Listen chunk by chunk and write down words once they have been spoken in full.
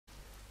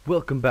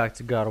Welcome back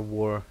to God of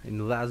War. In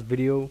the last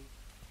video,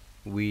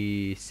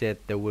 we said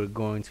that we're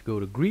going to go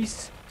to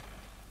Greece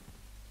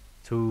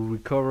to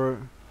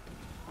recover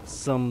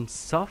some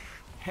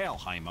stuff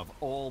Helheim of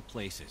all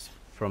places.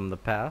 from the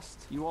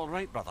past. You all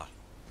right, brother?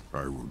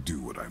 I will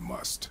do what I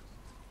must.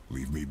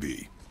 Leave me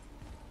be.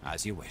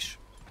 As you wish.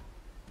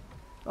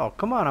 Oh,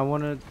 come on, I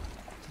wanted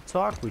to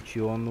talk with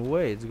you on the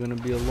way. It's gonna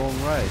be a long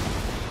ride.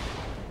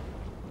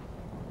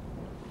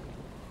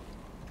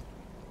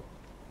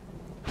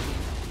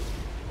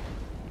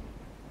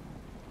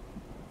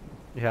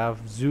 You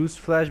have Zeus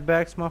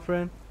flashbacks, my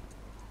friend?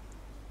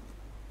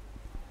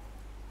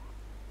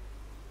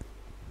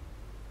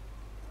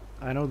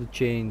 I know the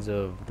chains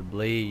of the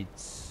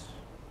blades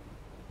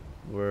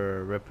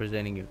were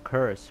representing a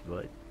curse,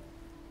 but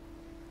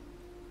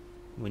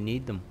we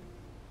need them.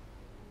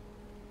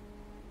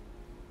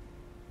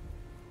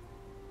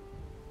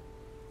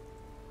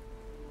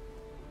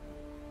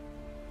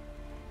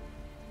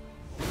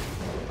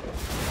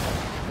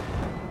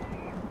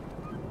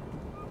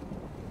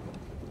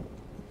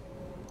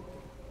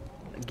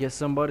 I guess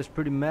somebody's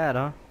pretty mad,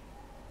 huh?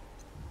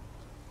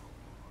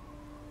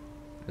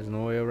 There's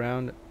no way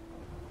around it.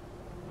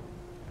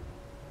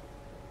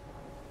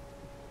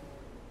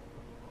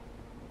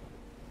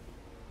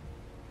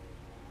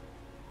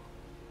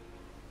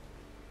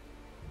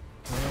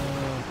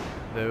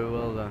 Very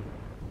well done.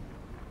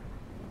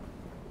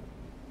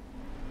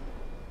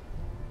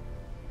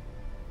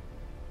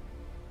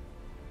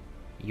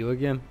 You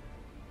again?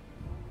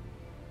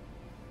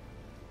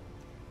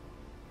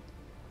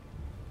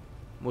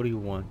 What do you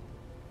want?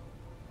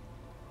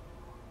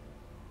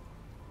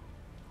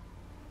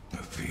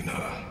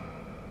 Athena.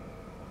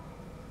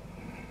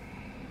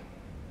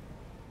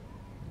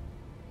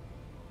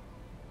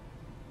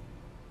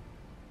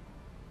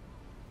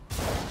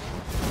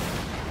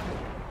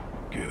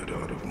 Get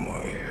out of my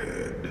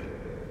head.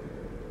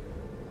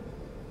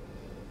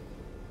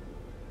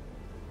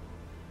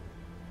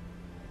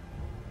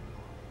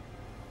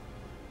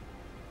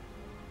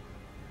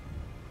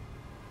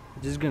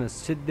 Just gonna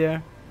sit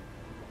there?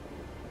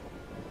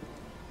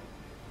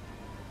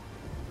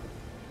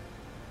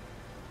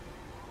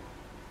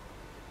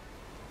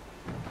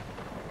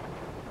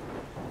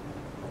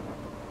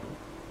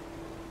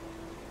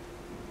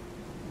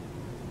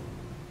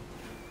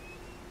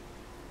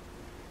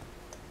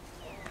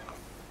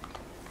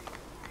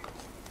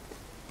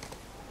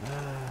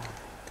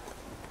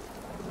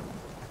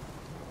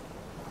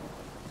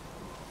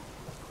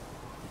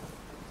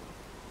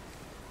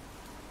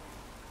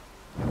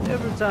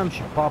 Every time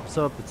she pops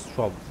up, it's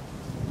trouble.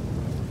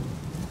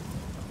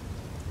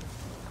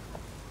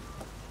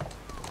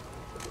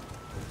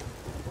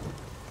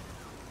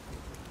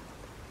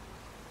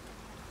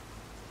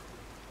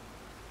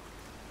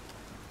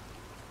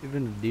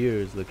 Even the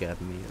deers look at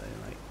me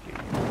like,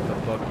 what the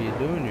fuck are you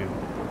doing here?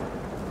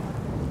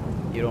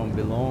 You don't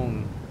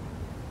belong.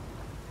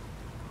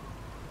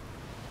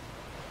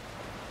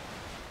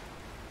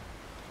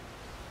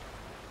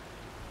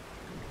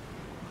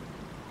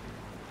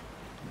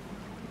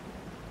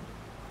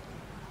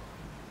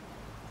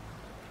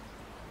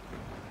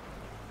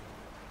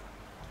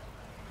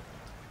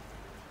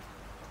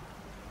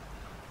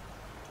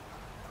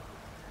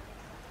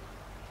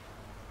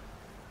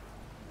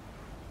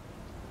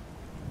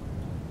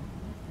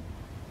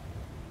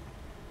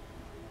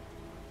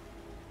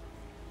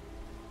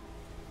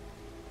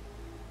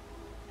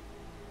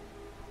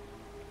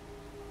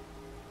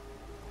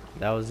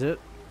 That was it.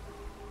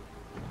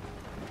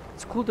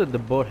 It's cool that the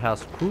boat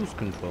has cruise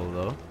control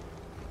though.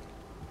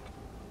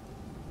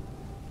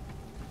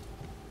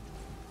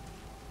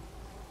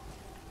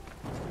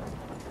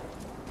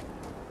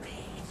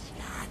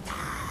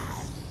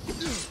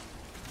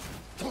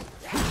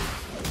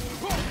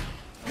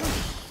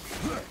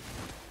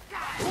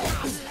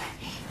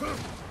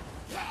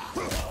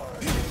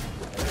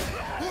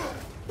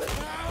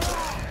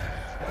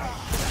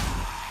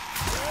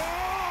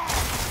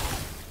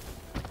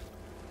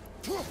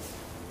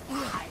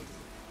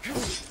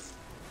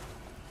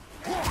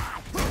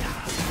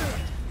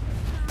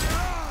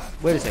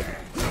 Wait a second.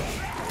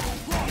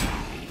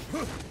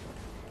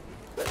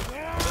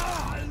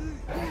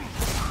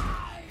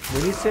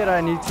 When he said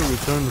I need to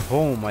return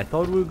home, I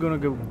thought we were gonna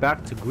go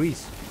back to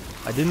Greece.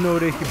 I didn't know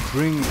that he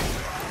bring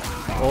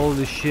all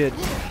the shit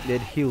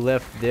that he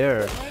left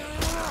there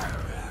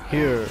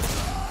here.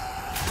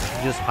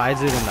 He just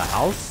hides it in the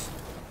house.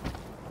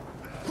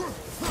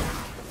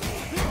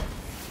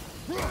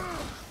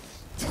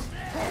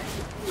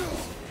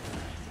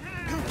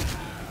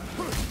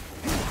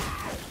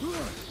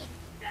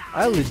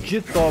 I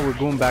legit thought we're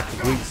going back to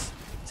Greece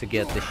to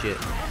get the shit.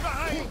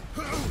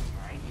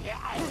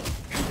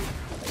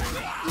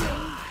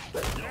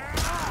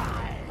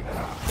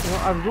 You know,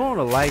 I've grown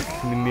to like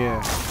Mimir.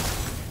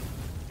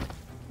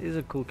 He's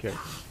a cool character.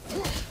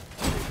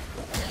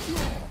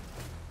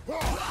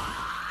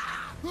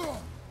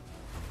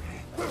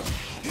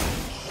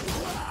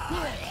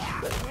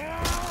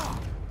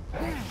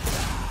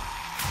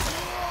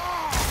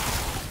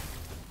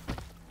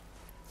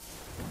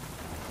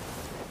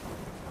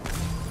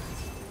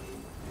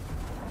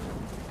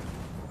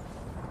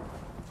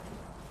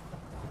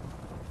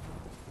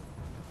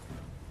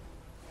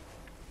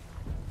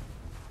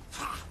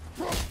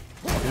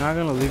 You're not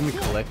gonna leave me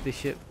collect this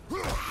shit?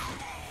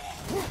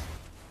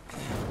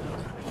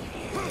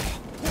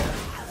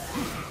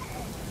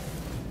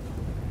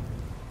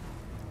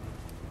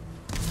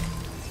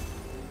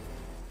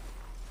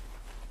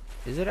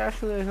 Is it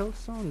actually a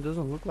hillstone? It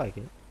doesn't look like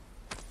it.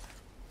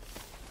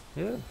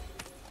 Yeah.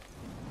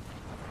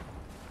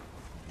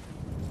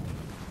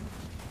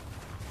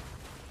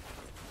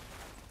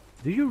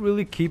 Do you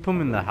really keep them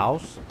in the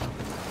house?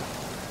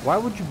 Why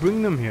would you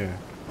bring them here?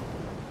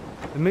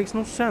 It makes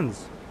no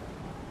sense.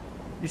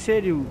 You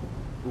said you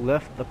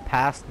left the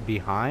past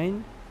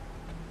behind?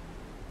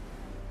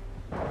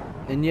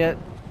 And yet,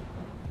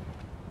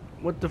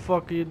 what the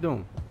fuck are you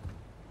doing?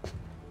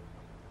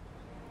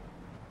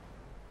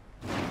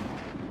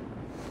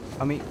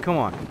 I mean, come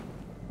on.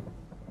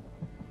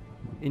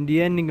 In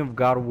the ending of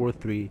God of War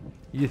 3,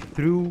 you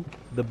threw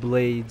the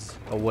blades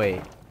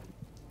away.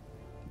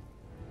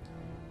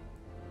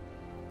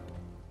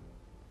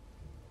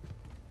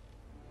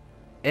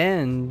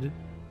 And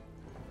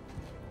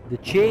the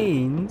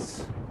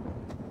chains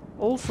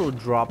also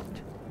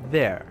dropped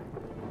there.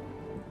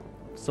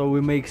 So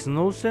it makes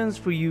no sense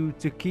for you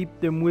to keep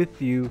them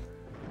with you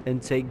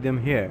and take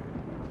them here.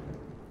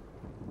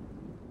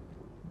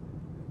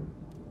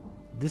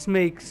 This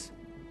makes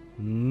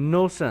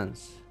no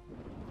sense.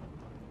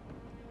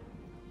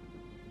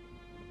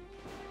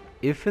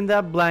 If in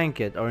that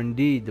blanket are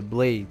indeed the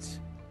blades,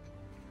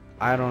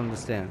 I don't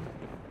understand.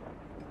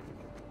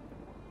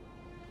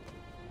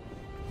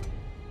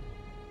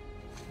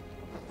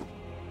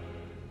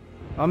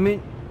 I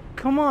mean,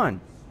 come on.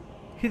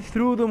 He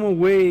threw them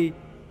away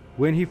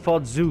when he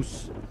fought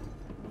Zeus.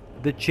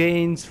 The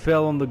chains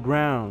fell on the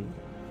ground.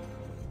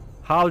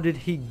 How did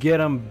he get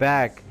them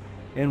back?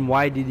 And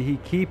why did he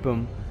keep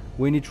them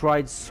when he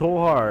tried so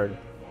hard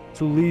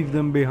to leave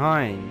them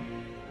behind?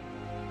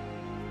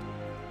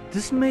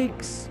 This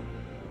makes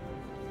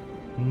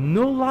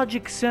no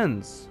logic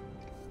sense.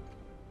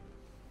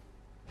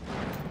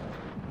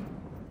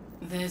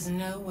 There's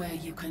nowhere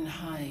you can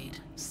hide,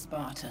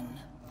 Spartan.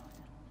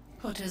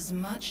 Put as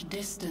much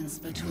distance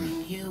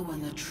between you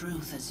and the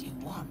truth as you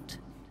want.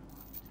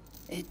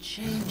 It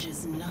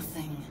changes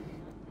nothing.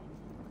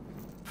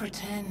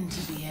 Pretend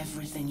to be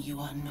everything you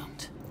are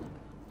not.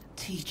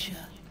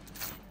 Teacher,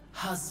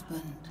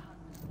 husband,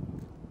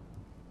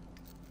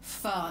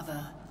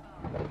 father.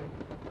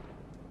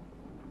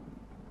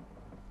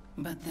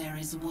 But there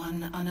is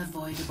one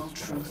unavoidable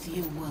truth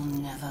you will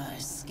never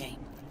escape.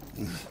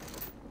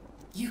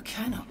 You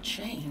cannot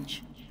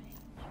change.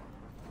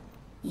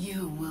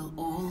 You will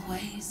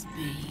always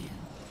be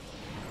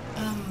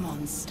a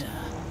monster.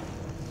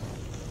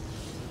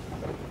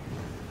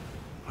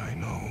 I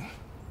know.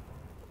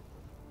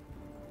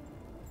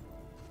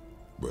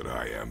 But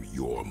I am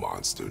your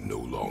monster no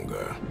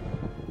longer.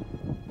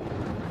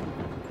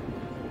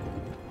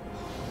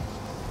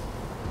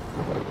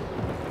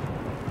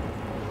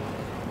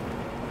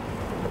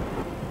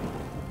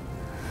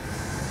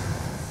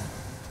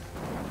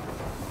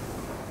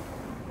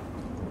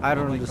 I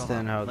don't All right,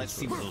 understand brother. how Let's this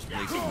see what those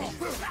blades mean.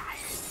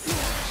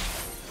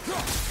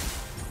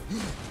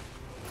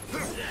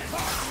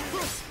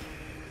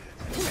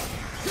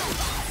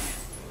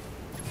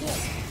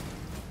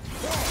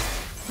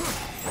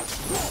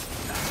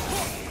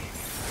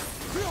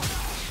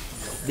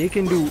 They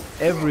can do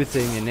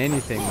everything and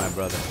anything, my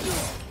brother.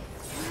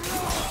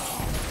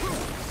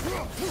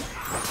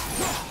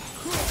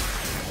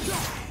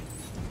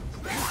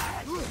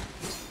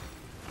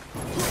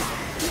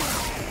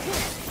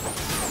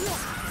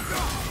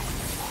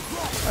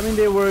 I mean,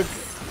 they work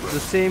the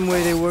same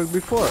way they worked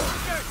before.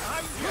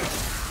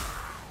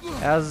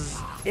 As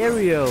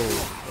area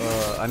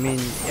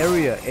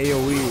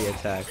AoE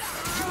attacks.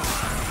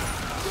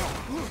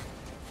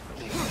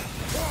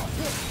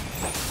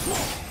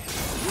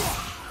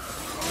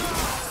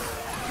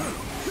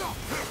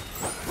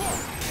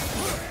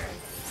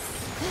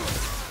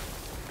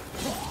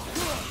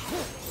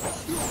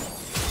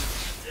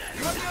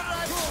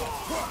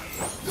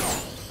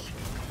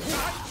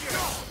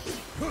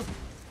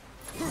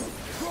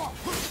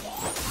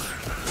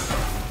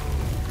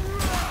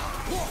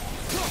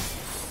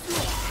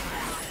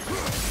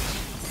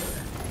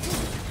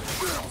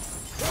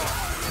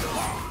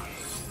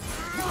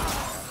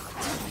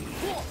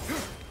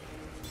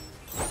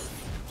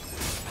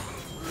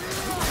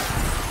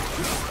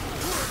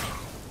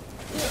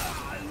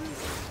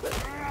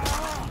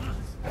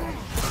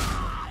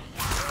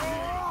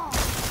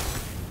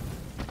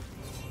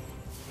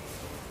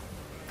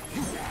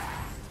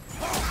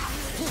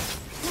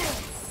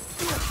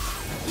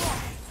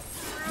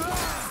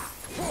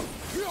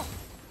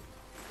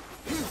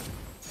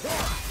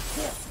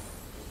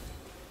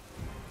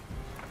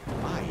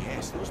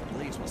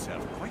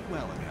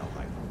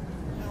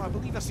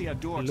 A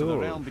door to Hello, the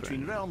realm friend.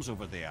 between realms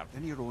over there,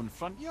 in your own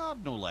front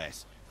yard, no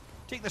less.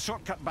 Take the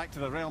shortcut back to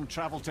the realm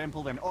travel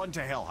temple, then on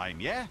to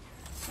Helheim, yeah?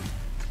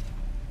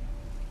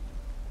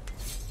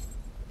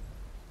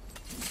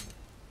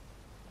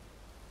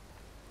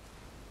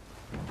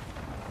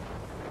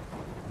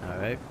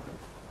 Alright.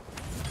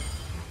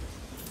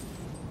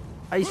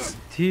 I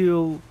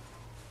still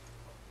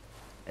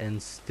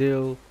and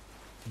still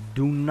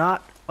do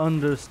not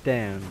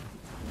understand.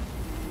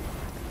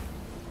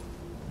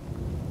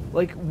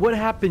 Like, what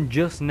happened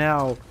just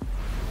now?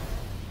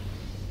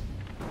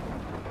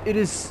 It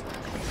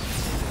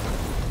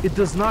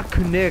does not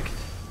connect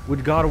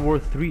with God of War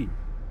 3.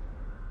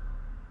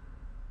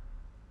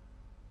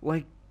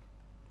 Like,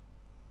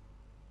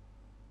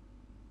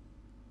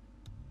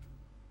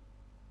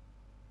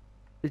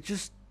 it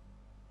just,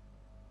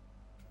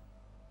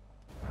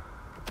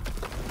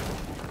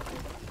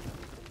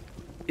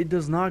 it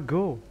does not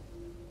go.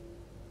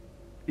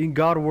 In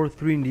God of War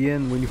 3, in the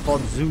end, when you fought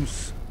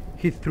Zeus,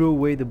 he threw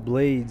away the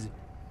blades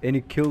and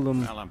he killed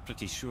him. Well, I'm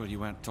pretty sure you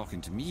weren't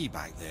talking to me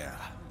back there.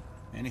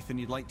 Anything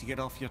you'd like to get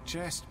off your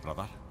chest,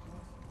 brother?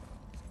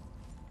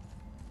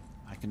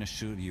 I can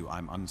assure you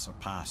I'm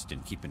unsurpassed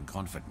in keeping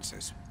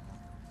confidences.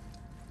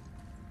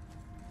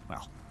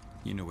 Well,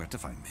 you know where to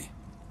find me.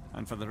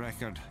 And for the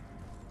record,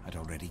 I'd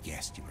already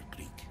guessed you were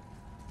Greek.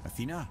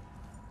 Athena?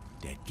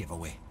 Dead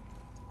giveaway.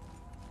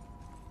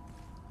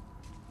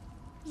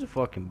 He's a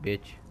fucking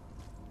bitch.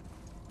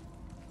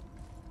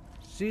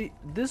 See,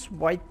 this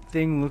white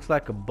thing looks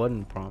like a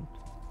button prompt.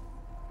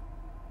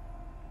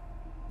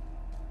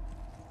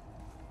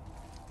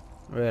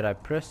 Right, I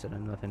pressed it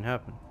and nothing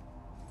happened.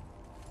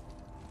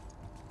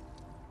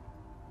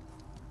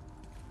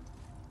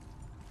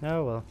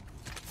 Oh well.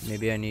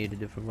 Maybe I need a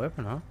different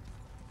weapon, huh?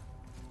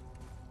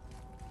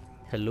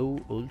 Hello,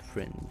 old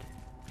friend.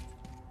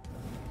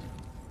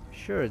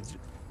 Sure, it's...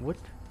 What?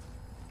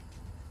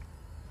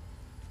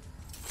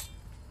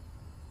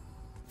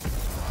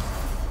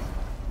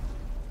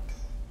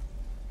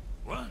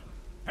 What?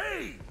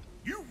 Hey!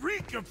 You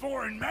reek of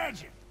foreign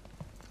magic!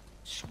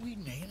 Sweet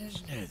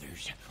Nana's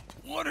nethers.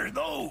 What are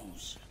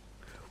those?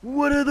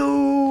 What are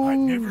those? I've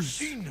never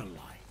seen the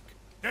like.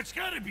 That's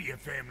gotta be a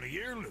family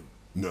heirloom.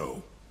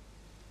 No.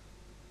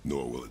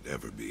 Nor will it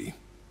ever be.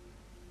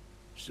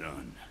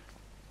 Son,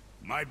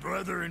 my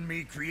brother and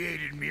me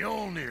created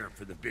Mjolnir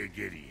for the big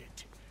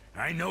idiot.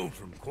 I know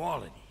from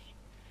quality.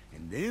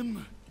 And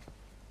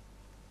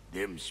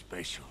them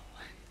special.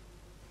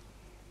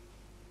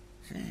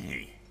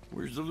 Hey,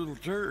 where's the little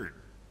turd?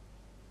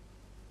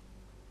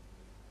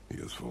 He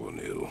has fallen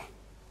ill.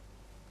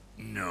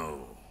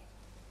 No.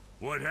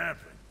 What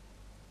happened?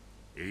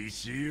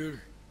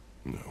 Aesir?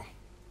 No.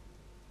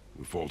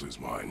 The fault is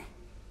mine.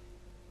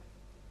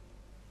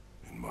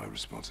 And my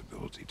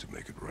responsibility to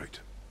make it right.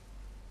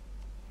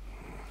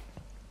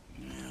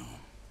 Well,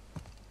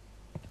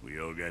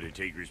 we all gotta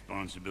take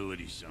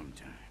responsibility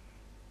sometime.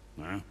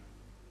 Huh?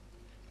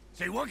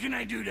 Say, what can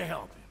I do to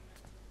help him?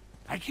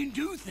 I can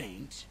do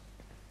things.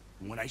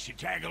 And when I should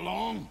tag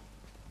along?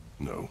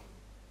 No.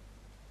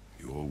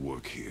 Your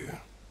work here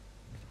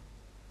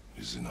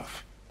is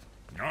enough.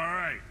 All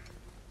right.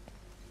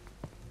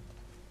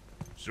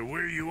 So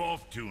where are you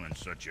off to in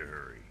such a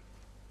hurry?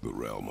 The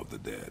realm of the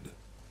dead.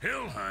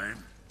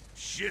 Helheim?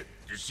 Shit,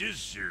 this is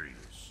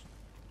serious.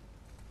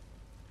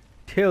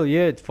 Hell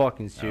yeah, it's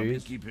fucking I'll be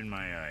serious. keeping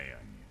my eye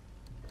on you.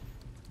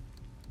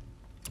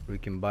 We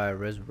can buy a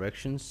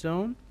resurrection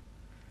stone.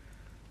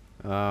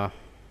 You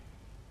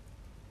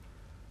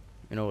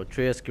know,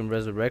 Atreus can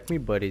resurrect me,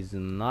 but he's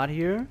not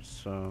here,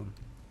 so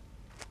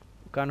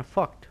we're kind of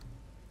fucked.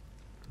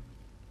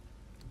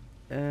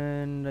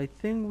 And I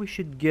think we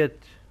should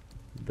get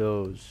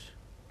those.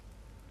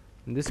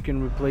 And this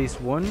can replace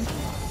one,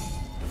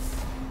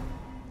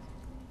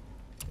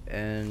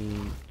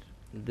 and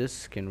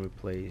this can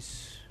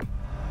replace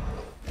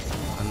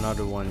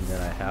another one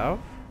that I have.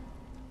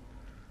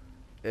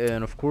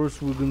 And of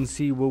course we're gonna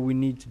see what we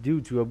need to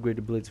do to upgrade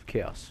the Blades of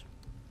Chaos,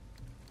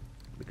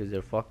 because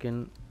they're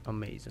fucking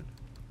amazing.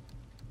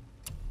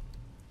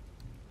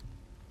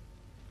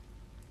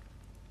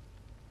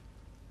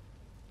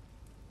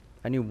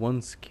 I need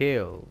one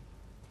scale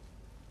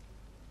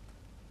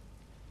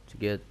to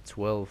get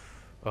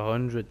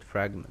 100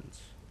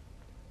 fragments.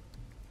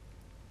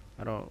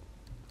 I don't.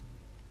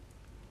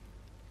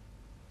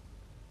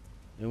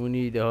 And we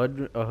need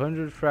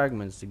 100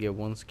 fragments to get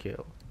one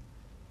scale.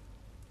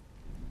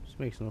 This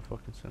makes no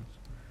fucking sense.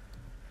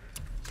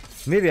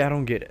 Maybe I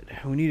don't get it.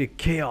 We need a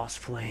chaos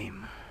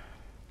flame.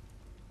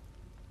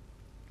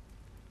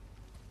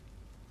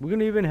 We're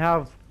gonna even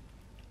have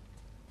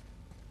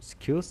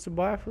skills to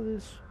buy for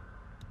this.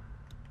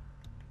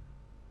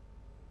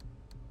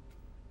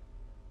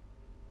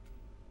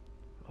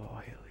 Oh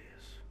hell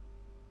yes.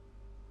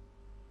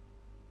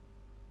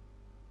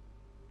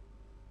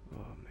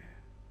 Oh man.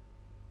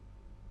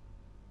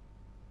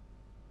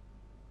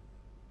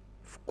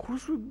 Of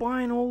course we're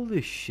buying all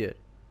this shit.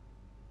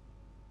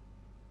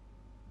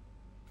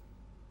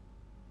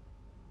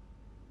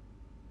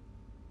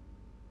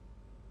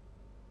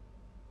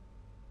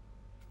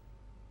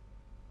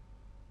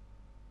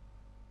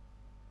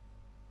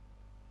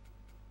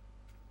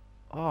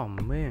 Oh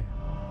man.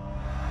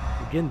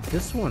 We're getting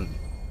this one.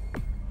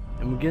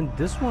 And we're getting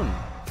this one.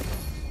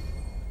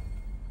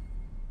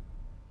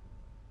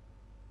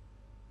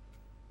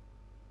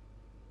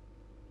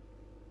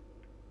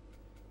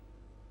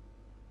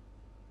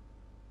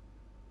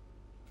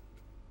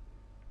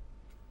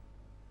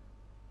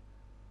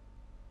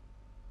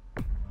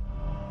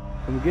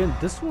 And we're getting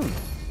this one.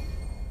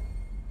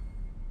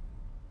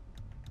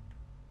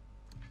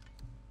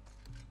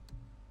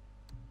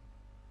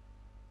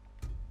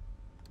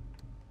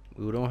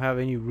 We don't have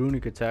any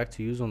runic attack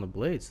to use on the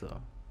blades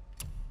though.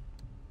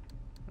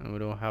 And we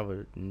don't have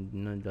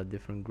a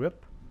different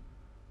grip.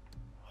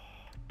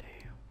 Oh,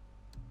 damn.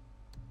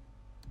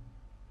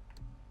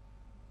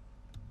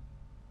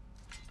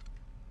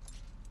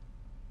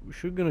 We're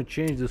sure gonna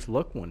change this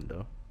luck one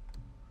though.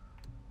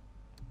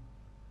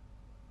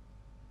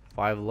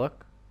 5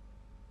 luck.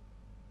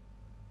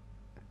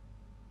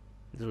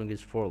 This one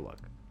gets 4 luck.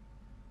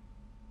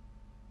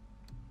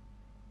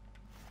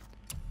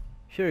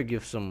 Sure,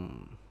 give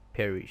some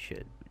parry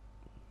shit.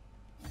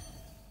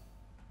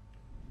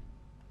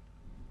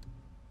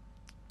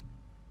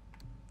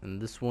 And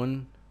this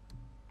one,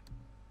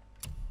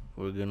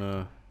 we're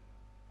gonna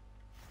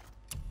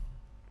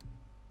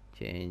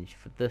change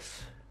for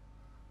this.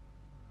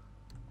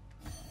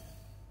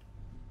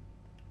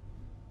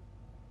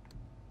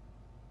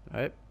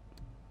 Alright.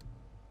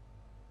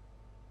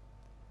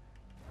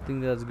 I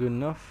think that's good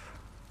enough.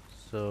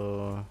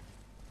 So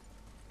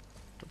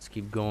let's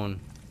keep going.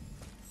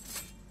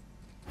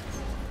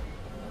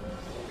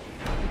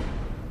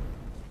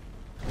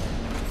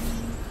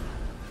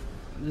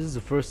 This is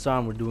the first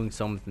time we're doing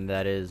something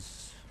that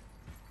is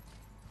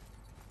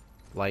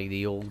like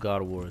the old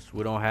God Wars.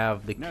 We don't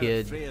have the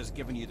kid Freya's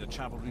given you the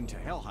travel rune to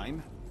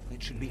Helheim.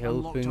 It should be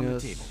unlocked helping on the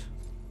us. table.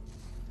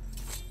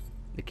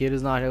 The kid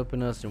is not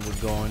helping us, and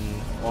we're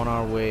going on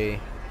our way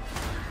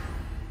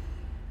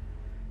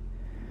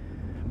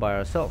by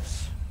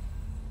ourselves.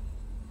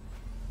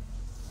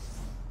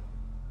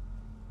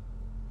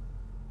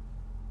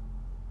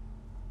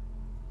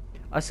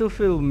 I still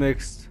feel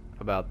mixed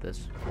about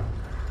this.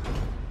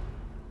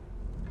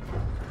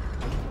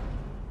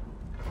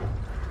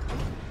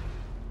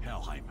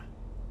 Helheim.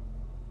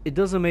 It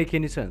doesn't make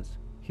any sense.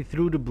 He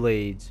threw the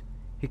blades,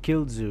 he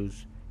killed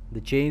Zeus,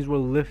 the chains were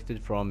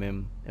lifted from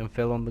him and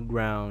fell on the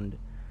ground.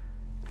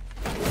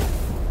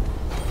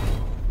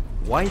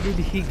 Why did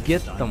he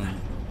get them?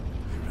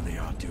 They really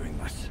are doing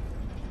this.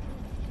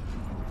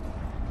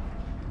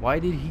 Why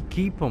did he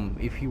keep them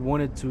if he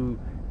wanted to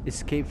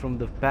escape from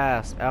the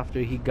past after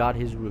he got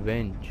his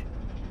revenge?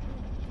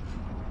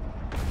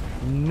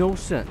 No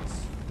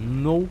sense.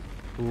 No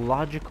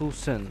logical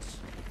sense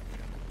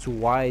to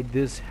why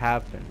this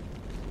happened.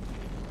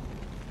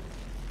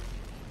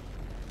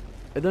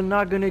 And they're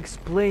not gonna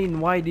explain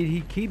why did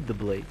he keep the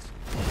blades.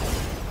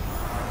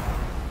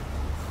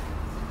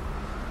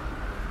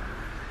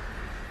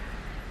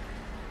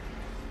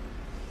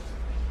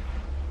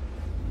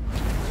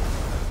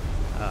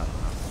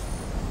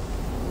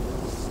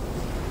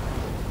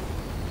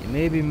 It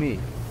may be me.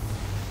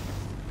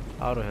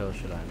 How the hell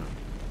should I know?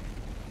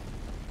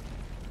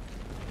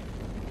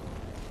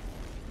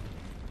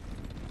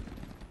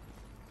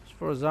 As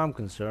far as I'm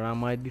concerned, I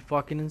might be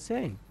fucking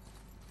insane.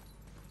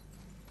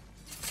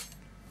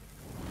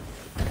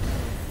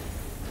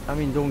 I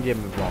mean, don't get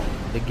me wrong.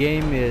 The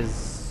game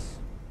is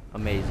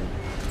amazing.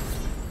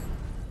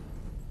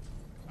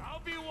 I'll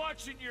be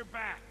watching your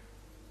back.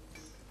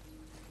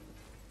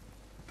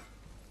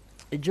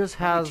 It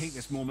just I has. take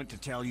this moment to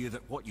tell you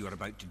that what you are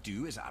about to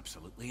do is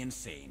absolutely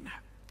insane.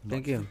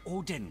 Thank Not you. even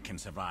Odin can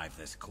survive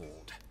this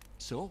cold.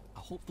 So,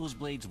 I hope those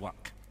blades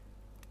work.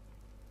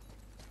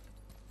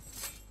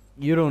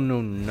 You don't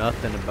know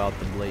nothing about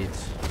the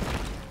blades.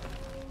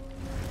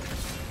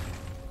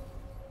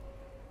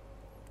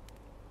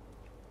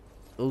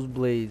 Those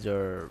blades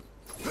are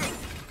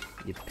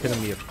the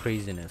epitome of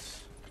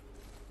craziness.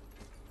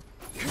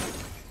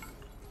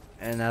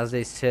 And as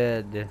they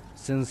said,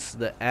 since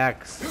the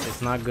axe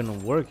is not gonna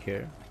work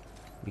here,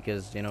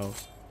 because, you know,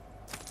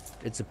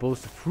 it's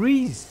supposed to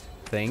freeze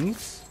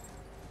things,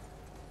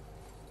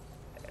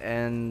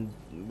 and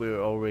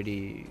we're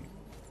already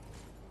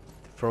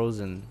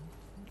frozen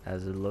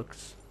as it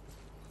looks,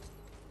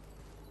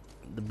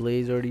 the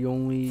blades are the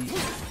only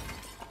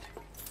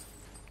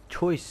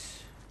choice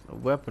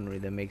of weaponry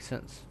that makes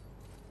sense.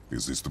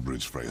 Is this the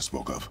bridge Freya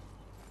spoke of?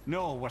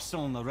 No, we're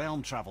still on the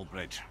Realm Travel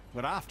Bridge.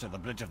 We're after the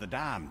Bridge of the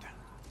Damned.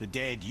 The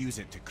dead use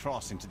it to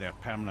cross into their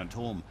permanent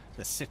home,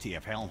 the city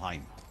of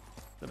Helheim.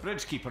 The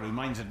bridgekeeper who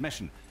minds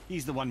admission,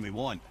 he's the one we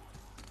want.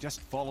 Just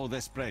follow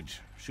this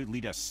bridge. Should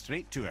lead us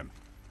straight to him.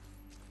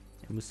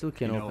 And we still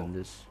can't You know, open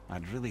this.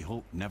 I'd really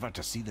hope never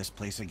to see this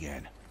place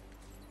again.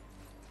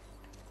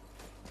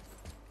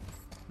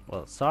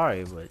 Well,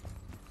 sorry, but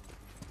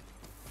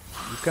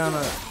you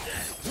kinda...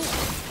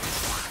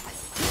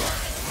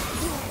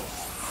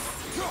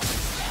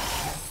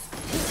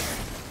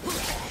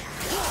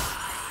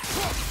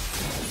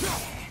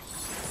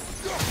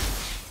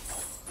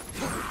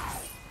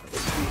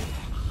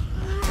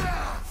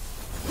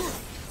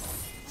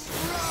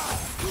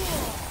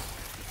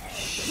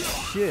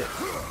 Shit.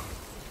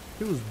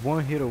 He was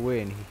one hit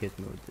away and he hit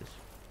me with this.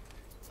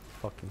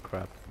 Fucking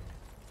crap.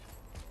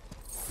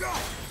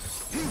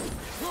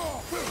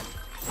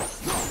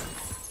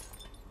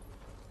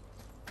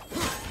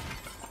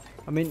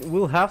 I mean,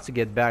 we'll have to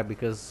get back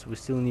because we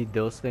still need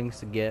those things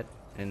to get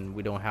and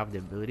we don't have the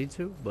ability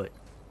to, but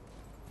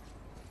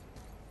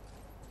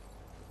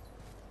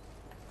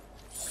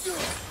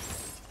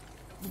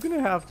we're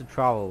gonna have to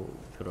travel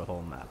through the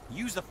whole map.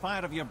 Use the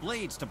fire of your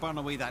blades to burn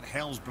away that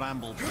hell's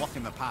bramble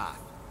blocking the path.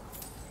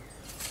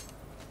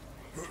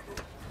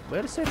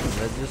 Wait a second,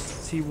 let's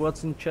just see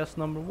what's in chest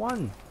number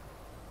 1.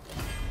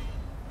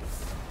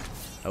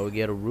 I will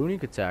get a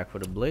runic attack for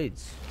the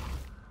blades.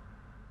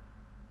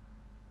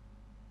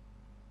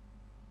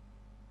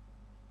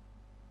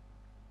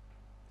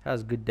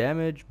 Has good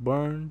damage,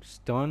 burn,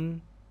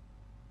 stun.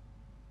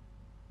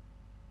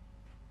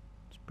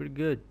 It's pretty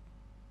good.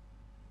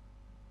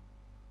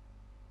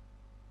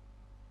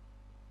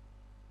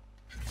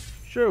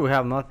 Sure, we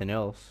have nothing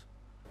else.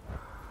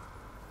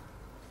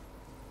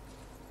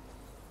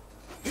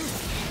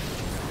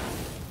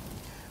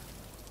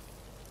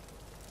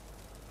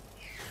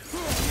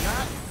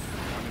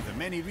 One of the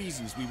many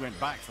reasons we went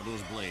back for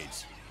those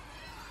blades.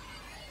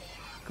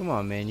 Come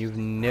on, man, you've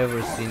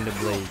never seen the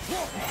blades.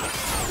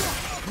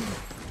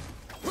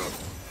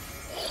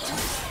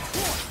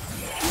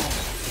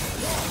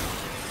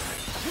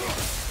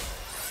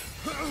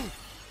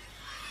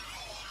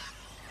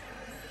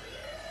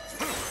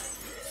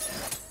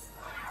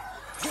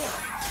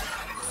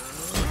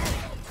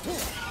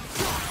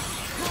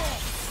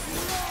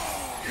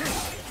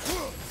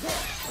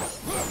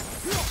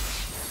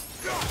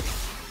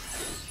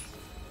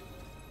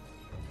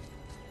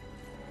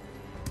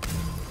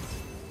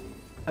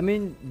 I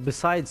mean,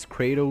 besides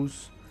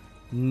Kratos,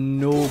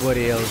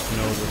 nobody else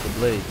knows what the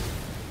blades.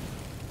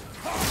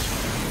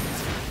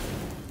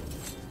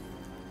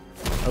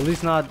 At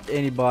least not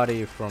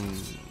anybody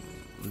from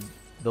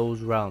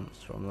those realms,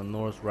 from the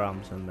Norse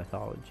realms and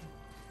mythology.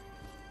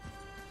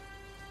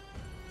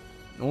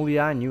 Only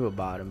I knew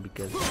about them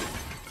because,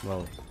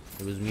 well,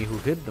 it was me who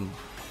hid them.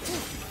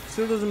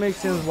 Still doesn't make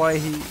sense why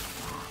he...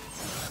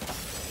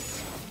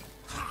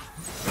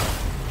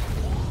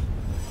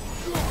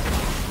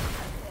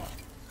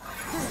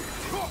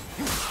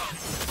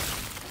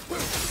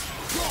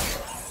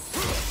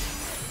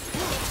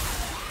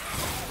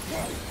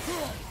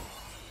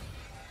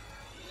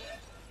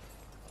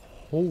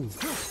 Holy.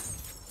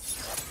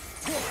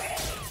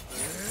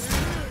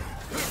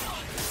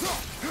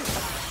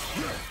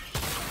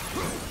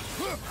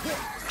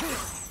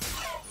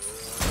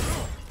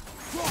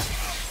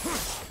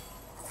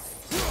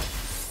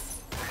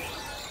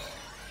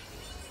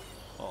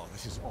 Oh,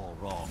 this is all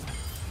wrong.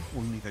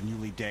 Only the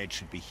newly dead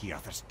should be here.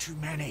 There's too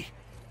many.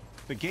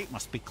 The gate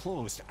must be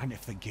closed, and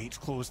if the gate's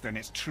closed, then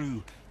it's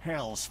true.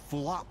 Hell's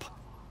full up.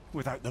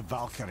 Without the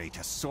Valkyrie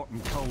to sort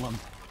and kill them,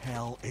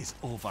 hell is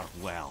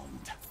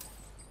overwhelmed.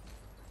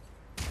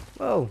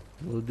 Well,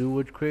 we'll do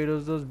what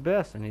Kratos does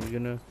best, and he's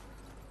gonna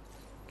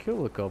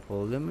kill a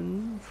couple of them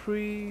and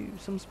free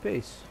some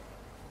space.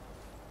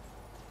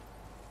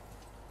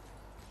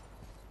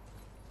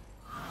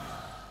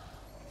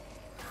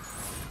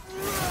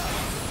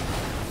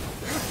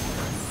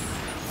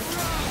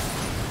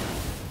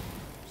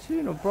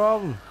 See, no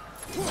problem.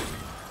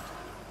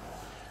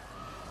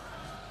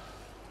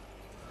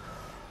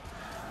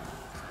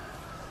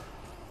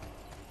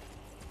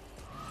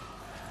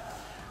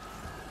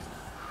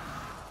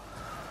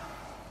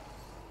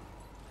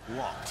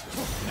 Locked.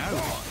 Now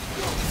what?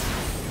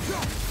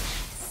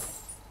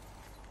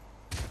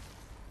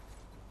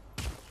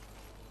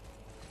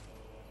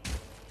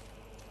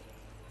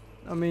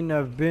 I mean,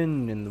 I've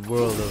been in the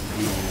world of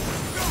the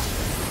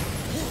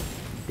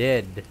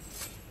dead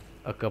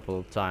a couple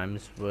of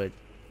times, but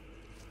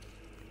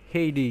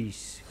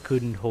Hades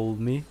couldn't hold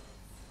me.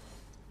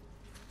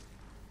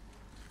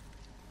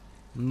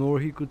 Nor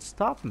he could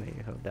stop me,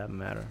 for that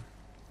matter.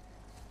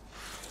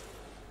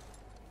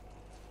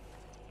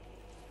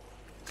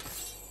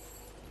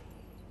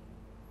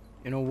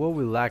 You know, what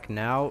we lack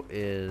now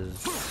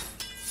is...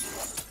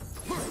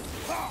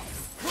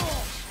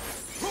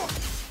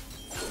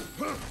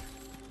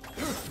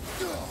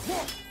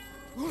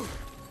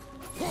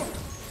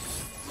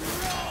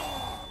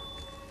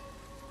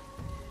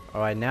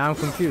 Alright, now I'm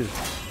confused.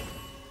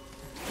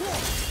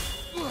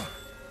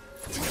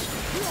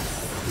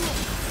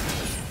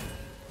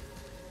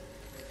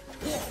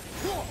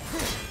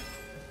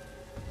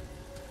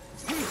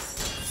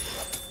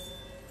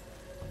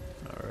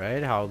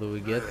 Alright, how do we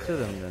get to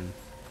them then?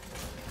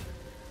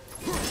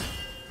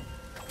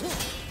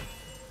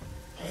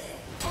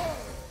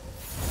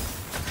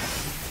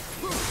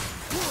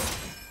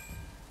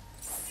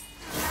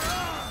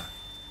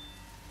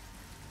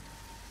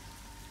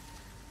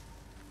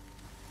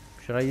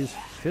 Should I use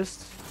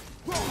fists?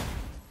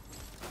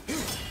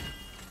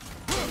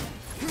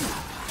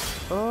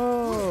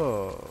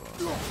 Oh.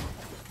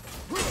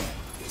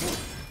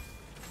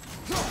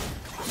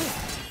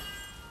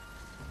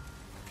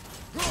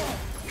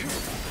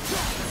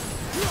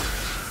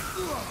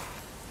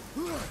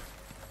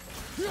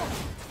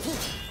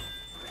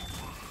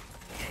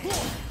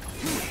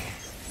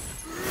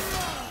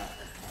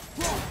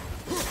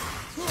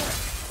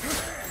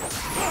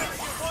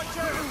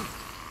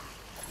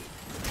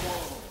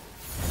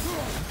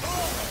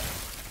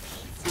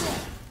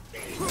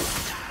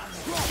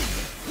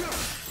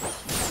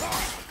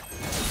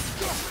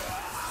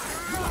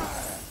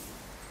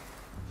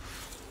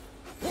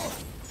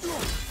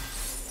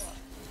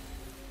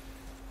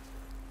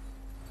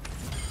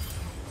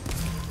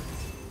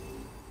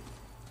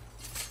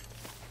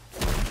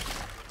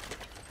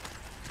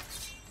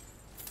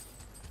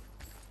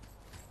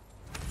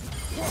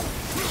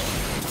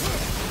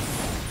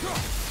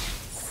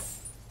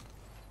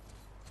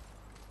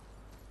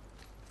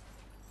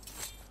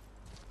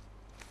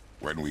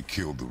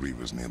 killed the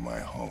Reavers near my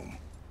home.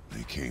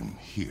 They came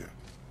here.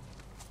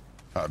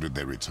 How did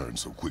they return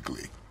so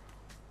quickly?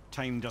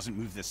 Time doesn't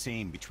move the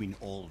same between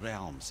all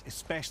realms,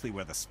 especially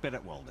where the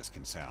spirit world is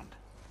concerned.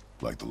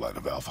 Like the light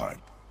of Alfheim.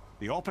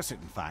 The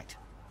opposite, in fact.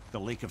 The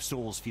Lake of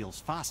Souls feels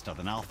faster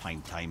than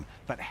Alfheim time,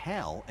 but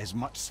Hell is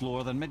much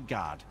slower than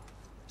Midgard.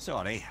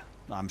 Sorry,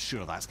 I'm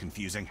sure that's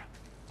confusing.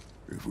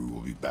 If we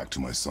will be back to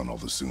my son all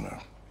the sooner,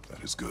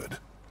 that is good.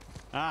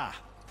 Ah,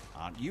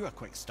 aren't you a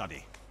quick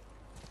study?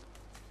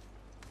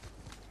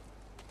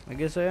 I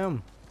guess I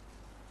am.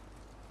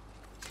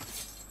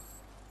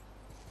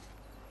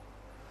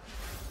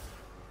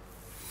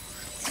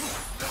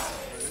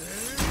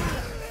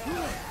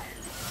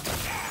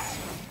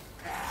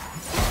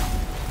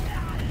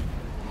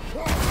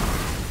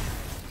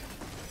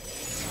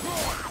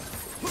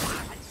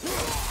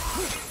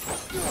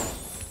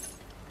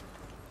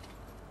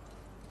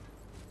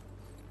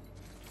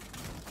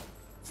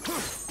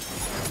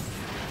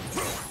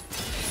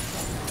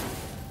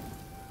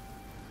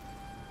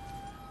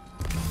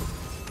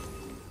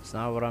 It's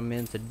not what I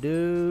meant to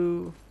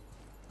do,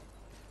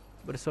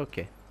 but it's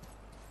okay.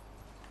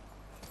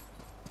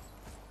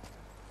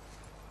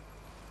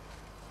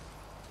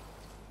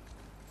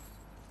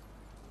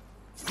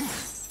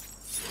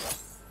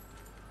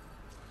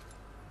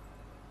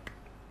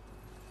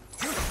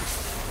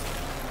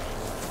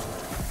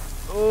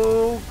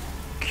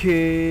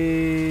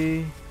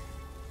 Okay.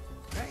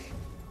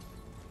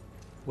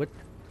 What?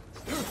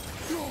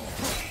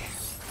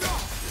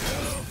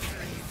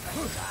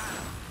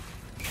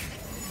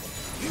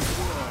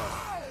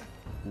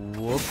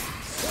 Whoop.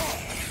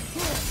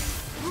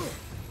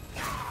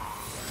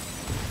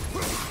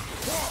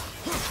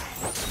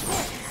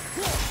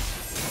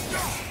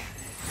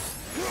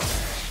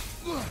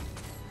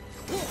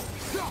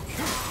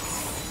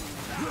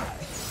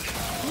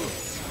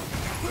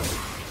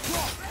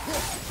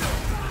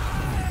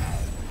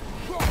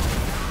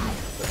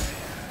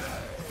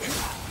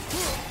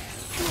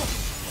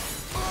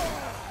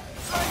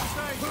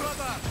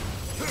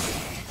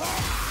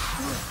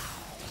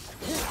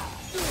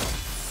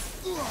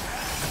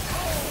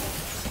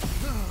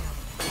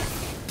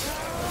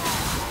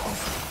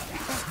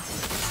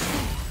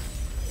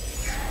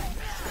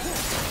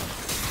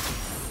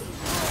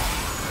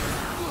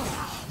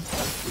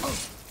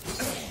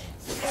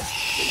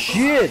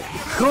 Shit,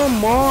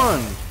 come on!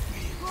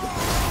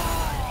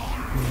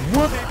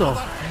 What the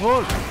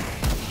fuck?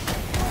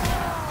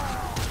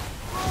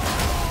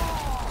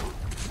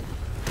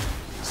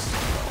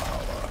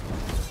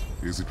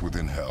 Is it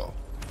within Hell?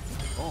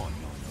 Oh,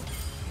 no.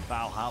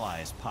 Valhalla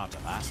is part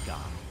of Asgard.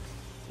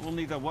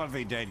 Only the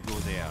worthy dead go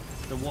there,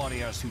 the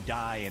warriors who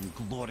die in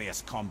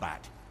glorious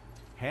combat.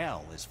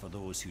 Hell is for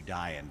those who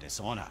die in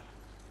dishonor.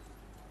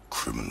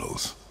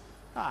 Criminals.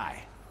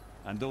 Aye,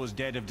 and those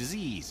dead of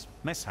disease,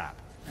 mishap,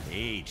 and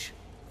age.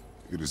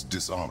 It is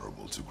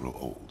dishonorable to grow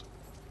old.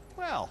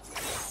 Well,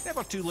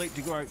 never too late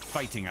to go out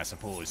fighting, I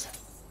suppose.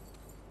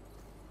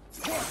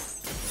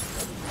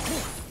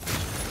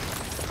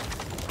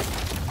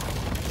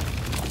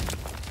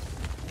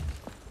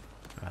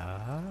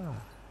 Ah.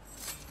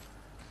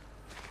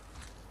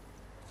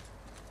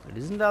 But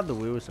isn't that the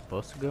way we're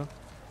supposed to go?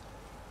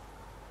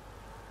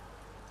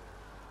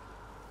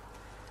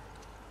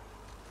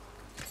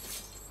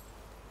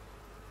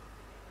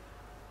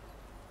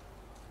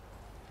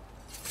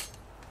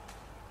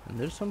 And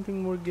there's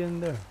something more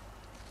getting there.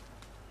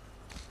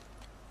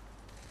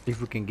 If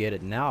we can get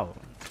it now,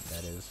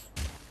 that is.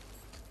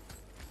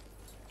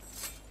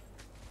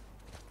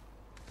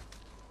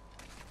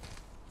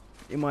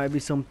 It might be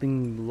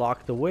something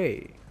locked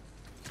away.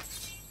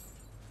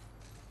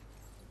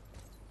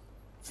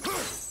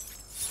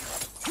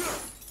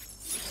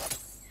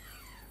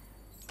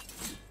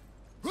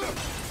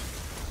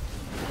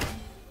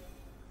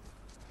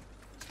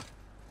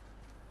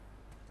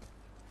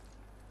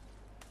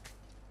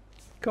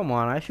 Come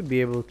on, I should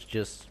be able to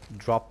just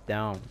drop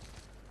down.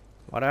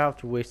 Why'd I have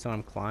to waste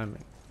time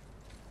climbing?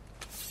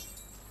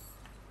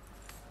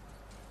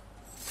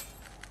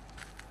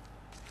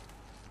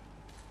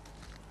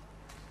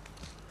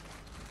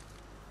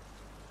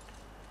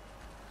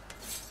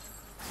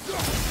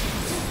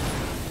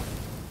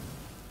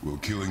 Will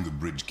killing the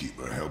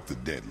Bridgekeeper help the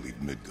dead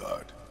leave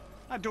Midgard?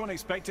 I don't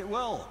expect it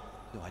will,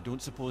 though I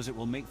don't suppose it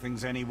will make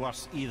things any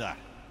worse either.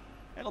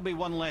 It'll be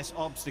one less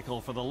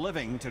obstacle for the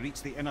living to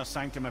reach the inner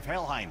sanctum of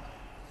Helheim.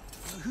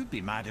 Who'd be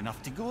mad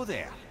enough to go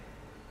there?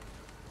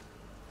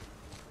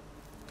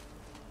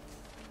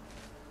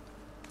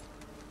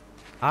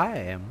 I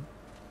am.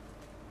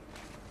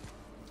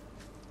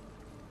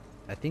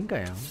 I think I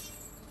am.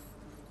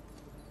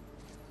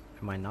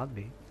 I might not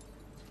be.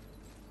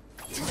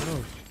 Who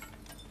knows?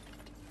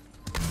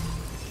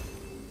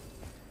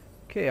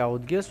 Okay, I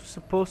would guess we're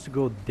supposed to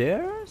go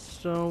there,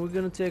 so we're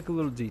gonna take a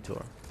little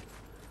detour.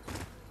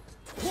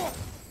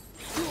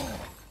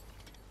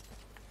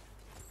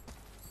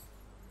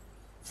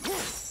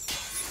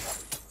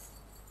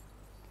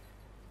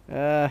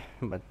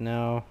 But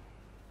now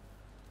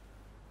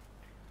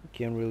we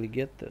can't really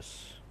get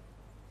this.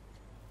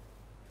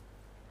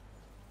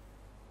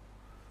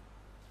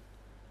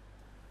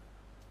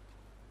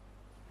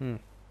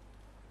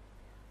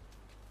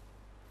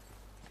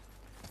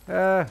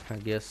 I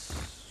guess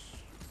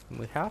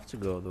we have to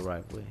go the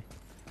right way.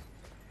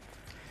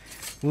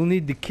 We'll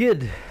need the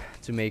kid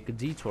to make a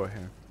detour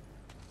here.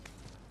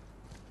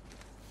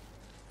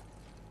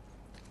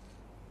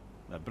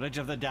 The Bridge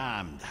of the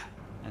Damned.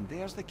 And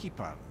there's the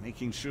Keeper,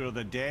 making sure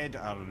the dead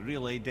are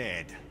really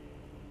dead.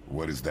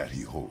 What is that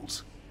he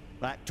holds?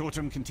 That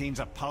totem contains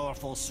a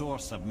powerful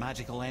source of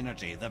magical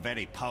energy, the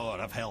very power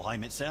of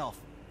Helheim itself.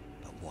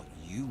 But what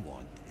you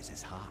want is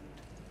his heart.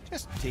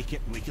 Just take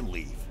it and we can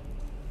leave.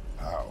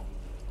 How?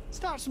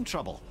 Start some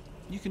trouble.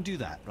 You can do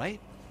that, right?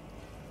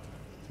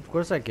 Of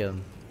course I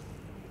can.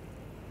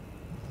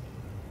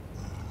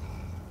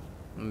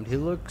 He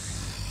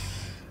looks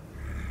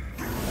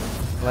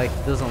like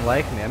he doesn't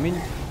like me. I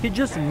mean, he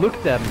just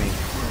looked at me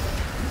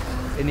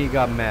and he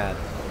got mad.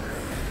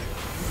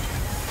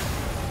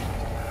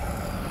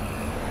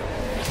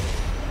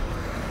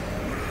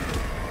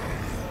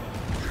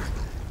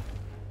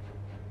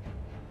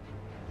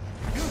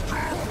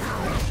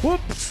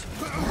 Whoops!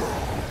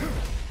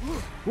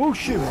 Whoa,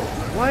 shit!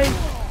 Why?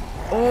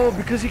 Oh,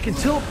 because he can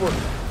teleport.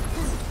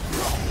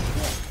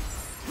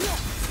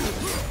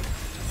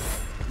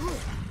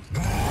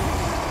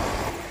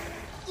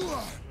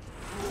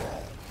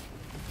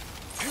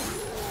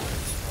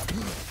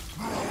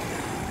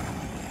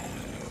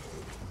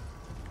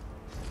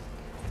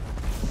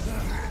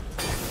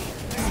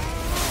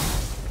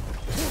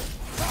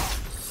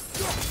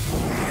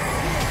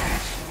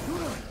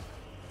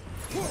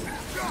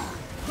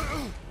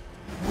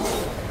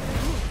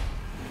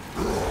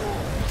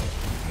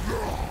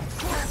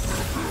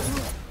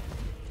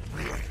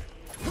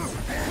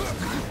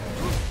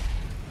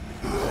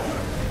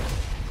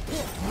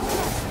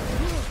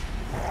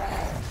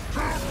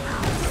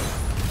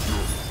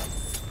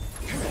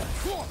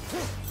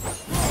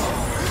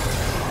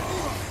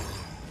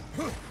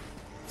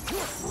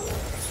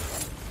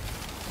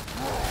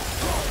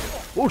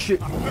 Oh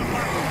shit!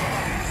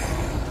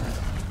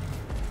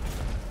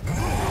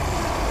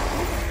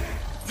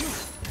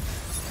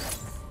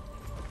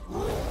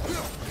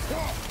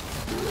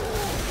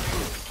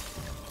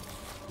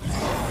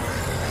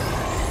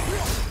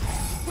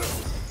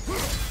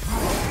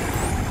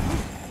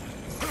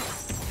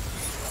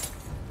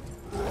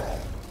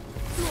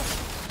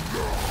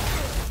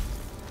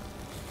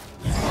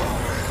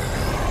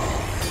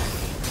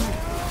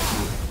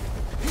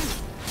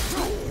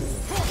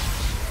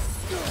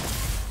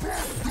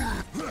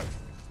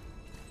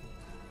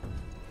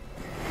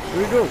 Here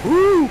we go.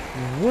 Woo!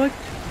 What?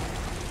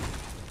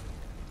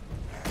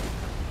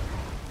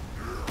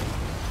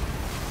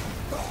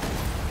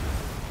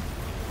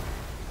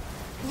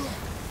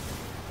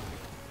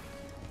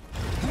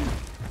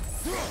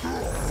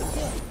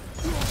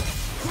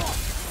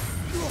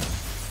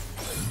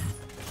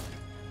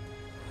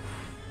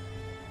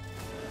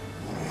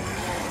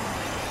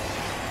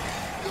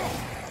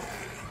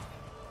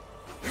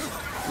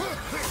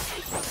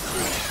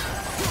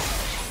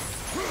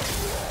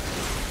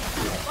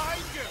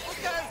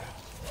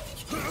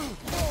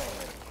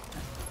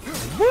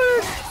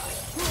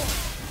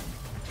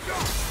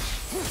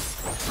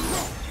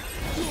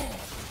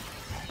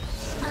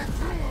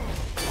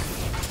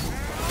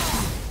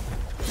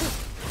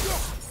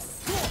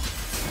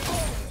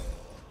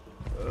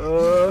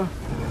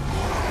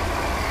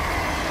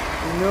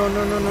 No.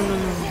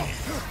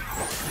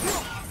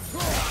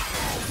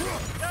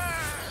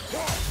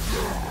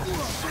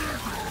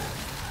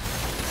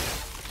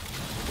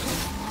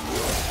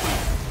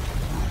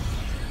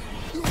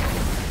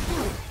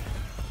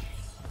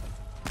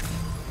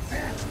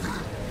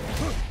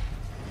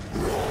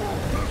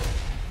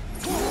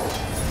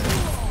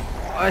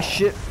 Ah,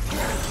 shit.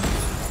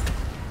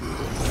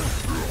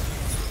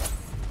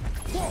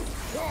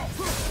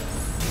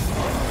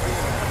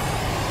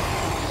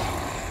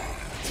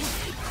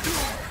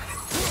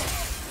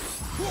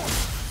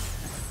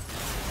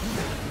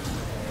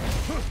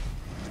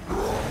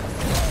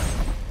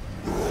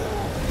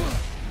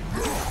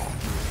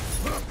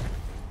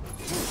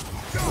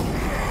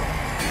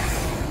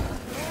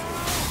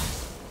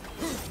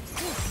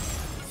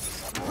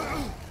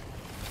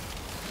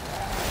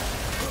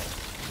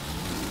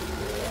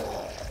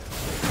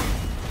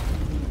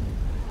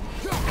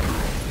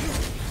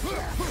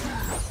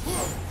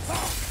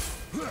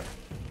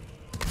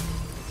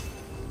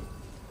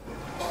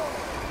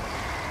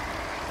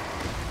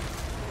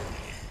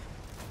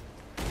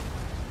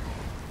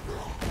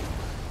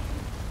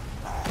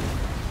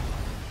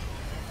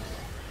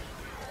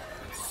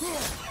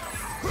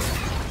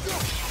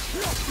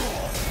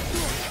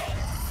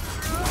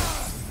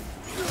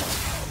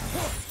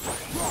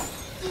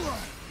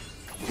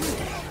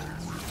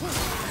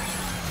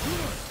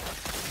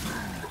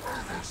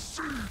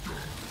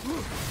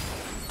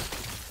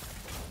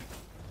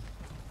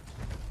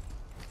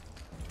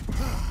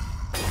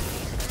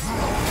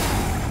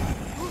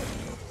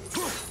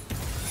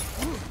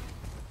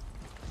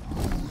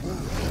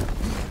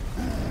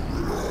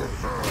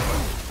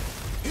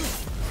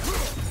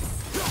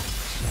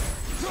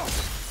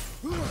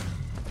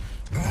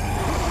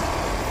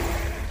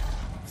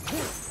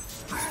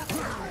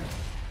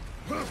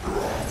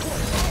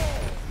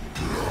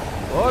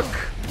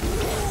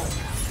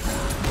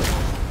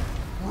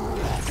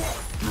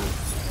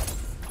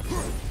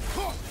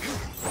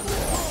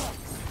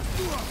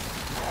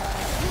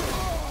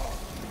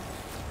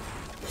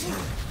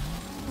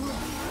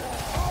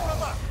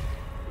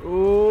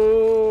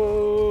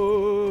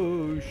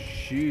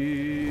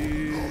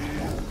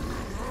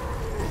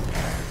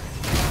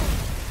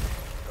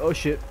 Oh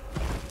shit.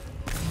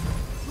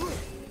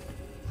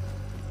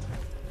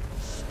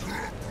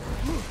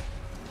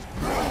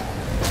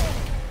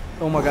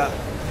 Oh my god.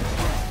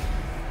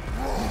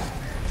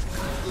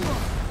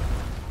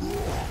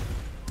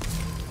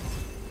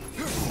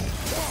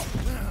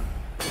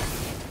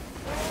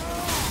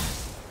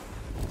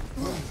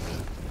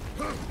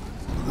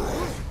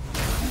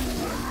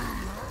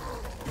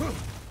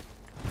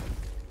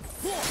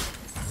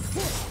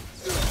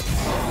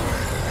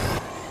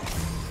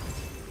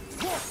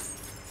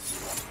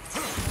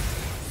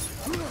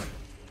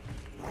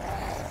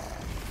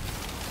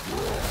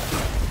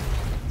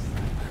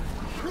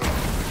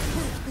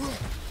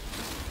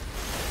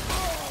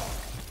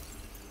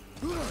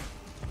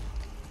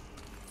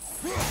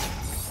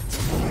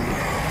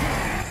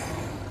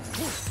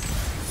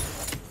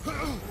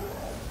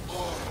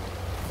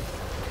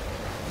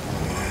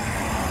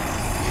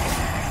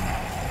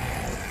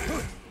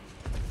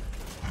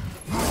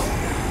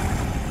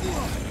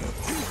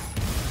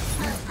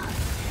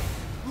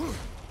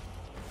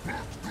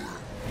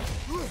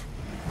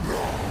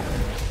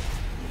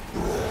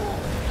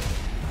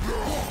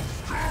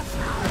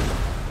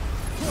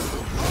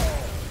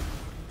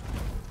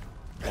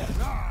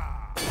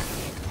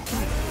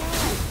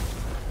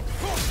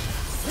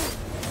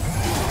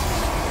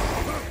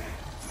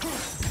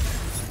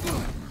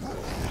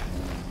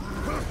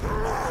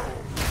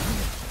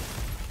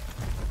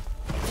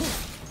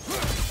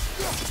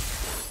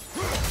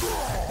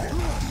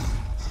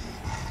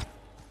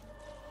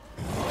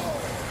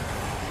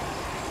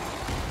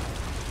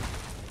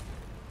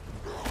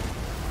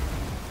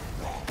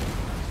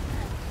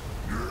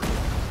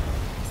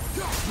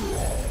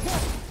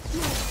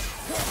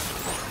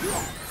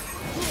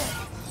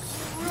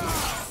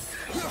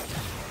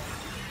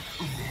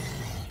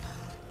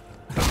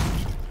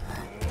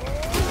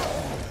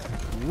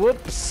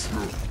 Whoops.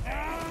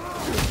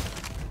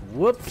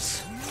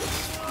 Whoops.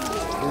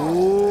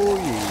 Oh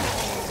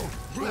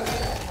yeah.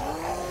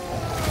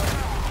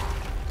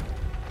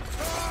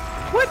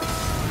 What?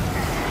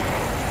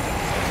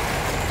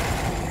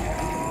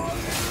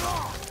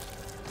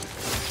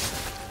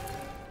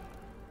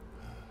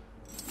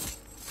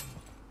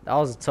 That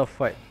was a tough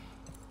fight.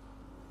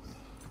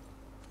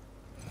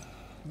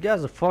 You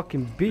guys are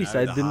fucking beasts.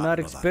 I did not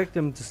expect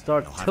them to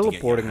start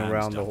teleporting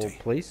around the whole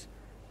place.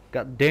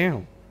 God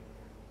damn.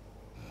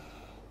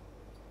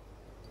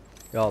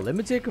 Yo, let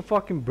me take a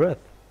fucking breath.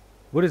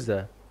 What is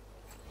that?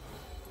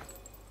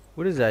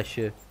 What is that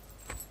shit?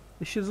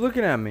 This shit's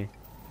looking at me.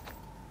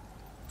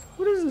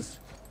 What is this?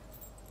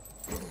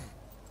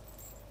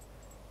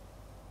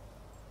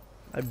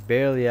 I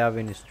barely have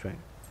any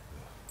strength.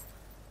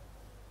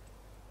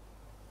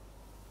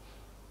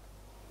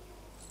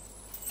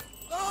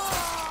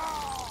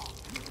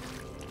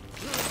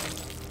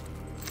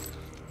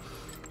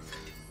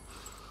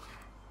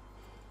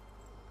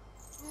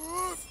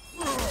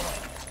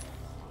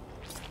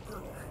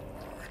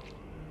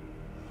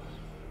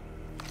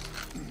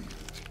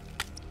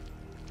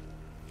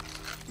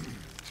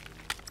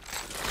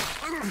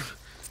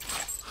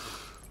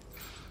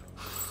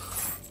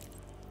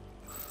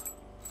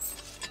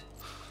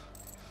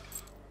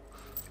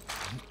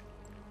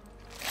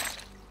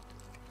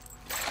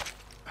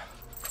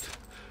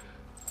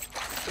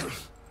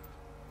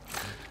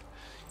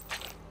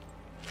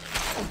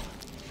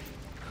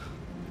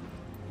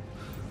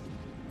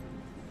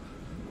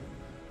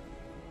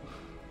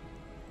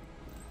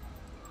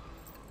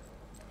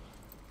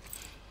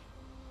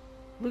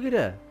 Look at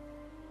that.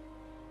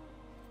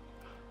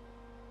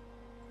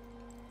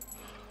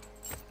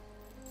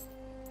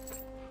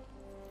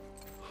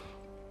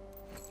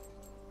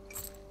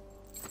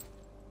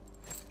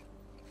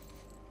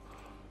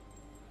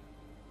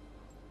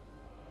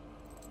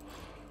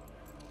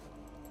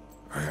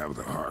 I have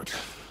the heart.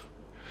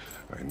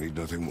 I need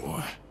nothing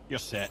more. You're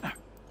set.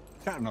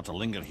 Better not to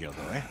linger here,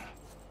 though, eh?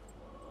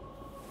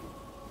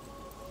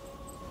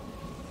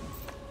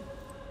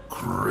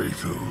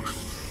 Kratos.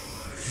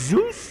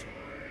 Zeus?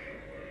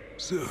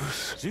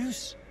 Zeus.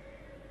 Zeus?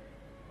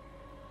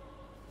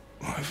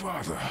 My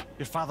father.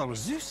 Your father was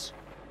Zeus?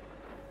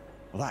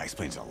 Well, that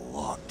explains a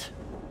lot.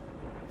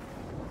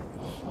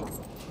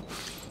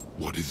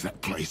 What is that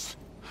place?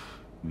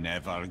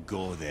 Never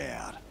go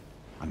there.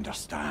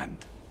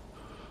 Understand?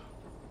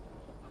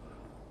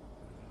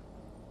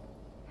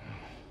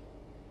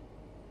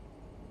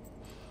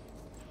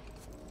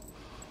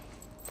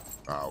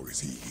 How is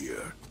he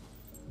here?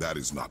 That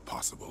is not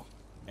possible.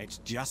 It's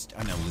just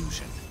an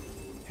illusion.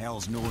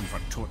 Hell's known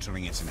for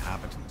torturing its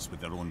inhabitants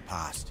with their own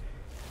past.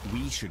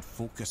 We should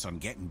focus on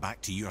getting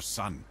back to your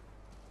son.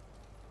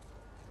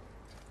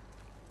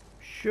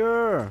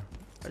 Sure.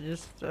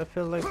 I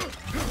feel like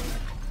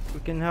we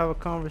can have a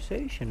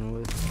conversation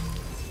with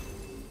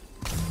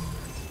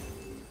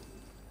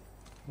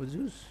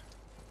Zeus.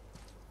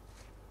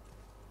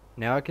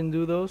 Now I can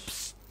do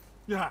those?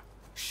 Yeah.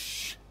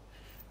 Shh.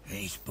 I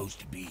ain't supposed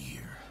to be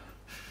here.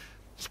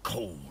 It's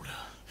cold.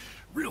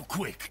 Real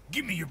quick,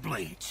 give me your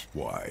blades.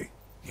 Why?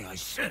 Yeah, I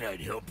said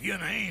I'd help you,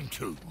 and I aim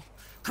to.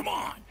 Come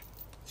on.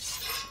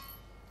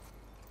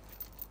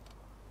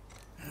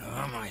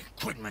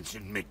 settlements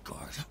in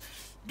Midgard.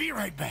 Be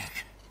right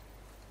back.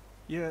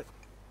 You...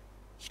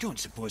 You don't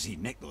suppose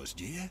he'd nick those,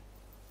 do you?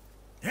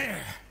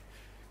 There.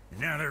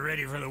 Now they're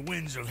ready for the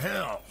winds of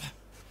hell.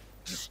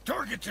 Just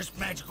target this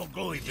magical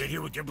glowy bit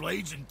here with your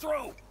blades and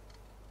throw.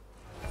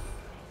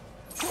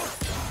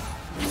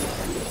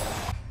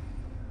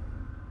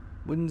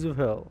 Winds of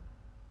hell.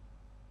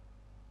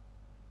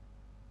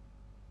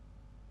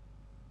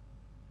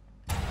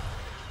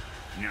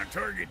 Now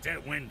target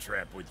that wind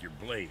trap with your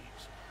blades.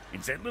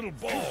 It's that little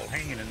ball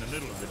hanging in the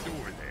middle of the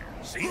door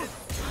there. See it?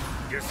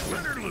 Just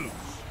let her loose.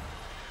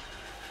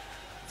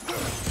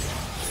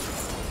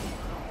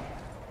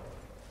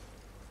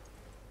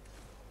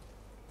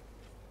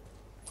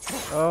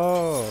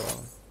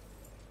 Oh.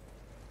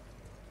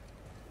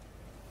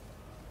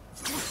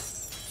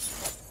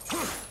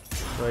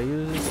 Do I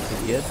use this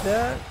to get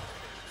that?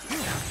 Now,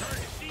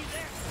 target, see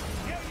that?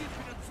 Now you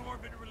can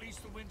absorb and release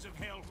the winds of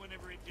hell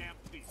whenever it damp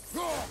feels. So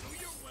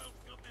you're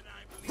welcome, and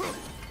I believe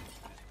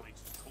this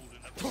place is cold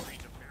enough to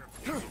freeze a pair of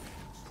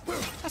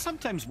feet. I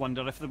sometimes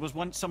wonder if there was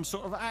once some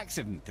sort of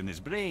accident in his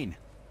brain.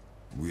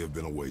 We have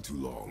been away too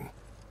long.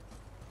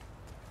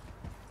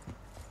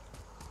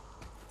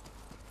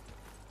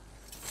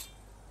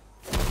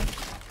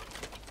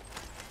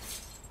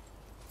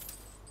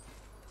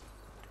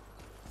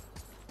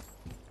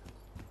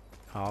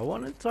 I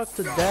want to talk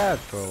to Dad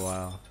for a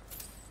while.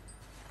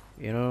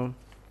 You know,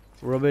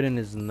 rub it in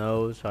his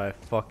nose how I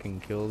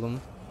fucking killed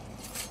him.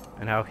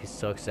 And how he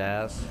sucks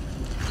ass.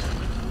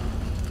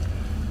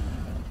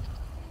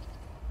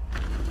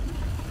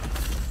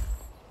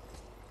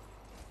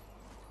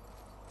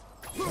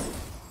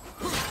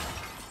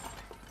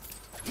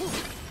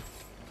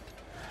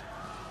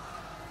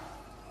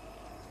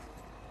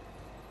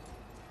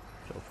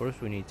 So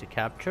first we need to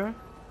capture.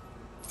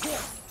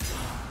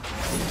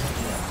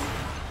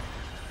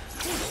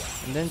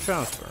 And then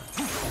transfer.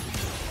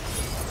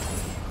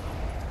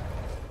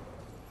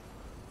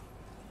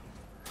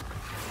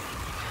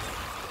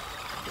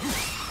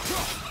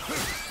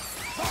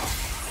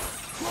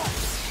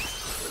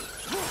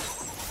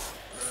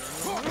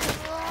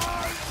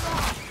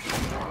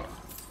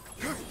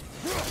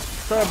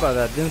 Sorry about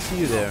that, didn't see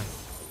you there.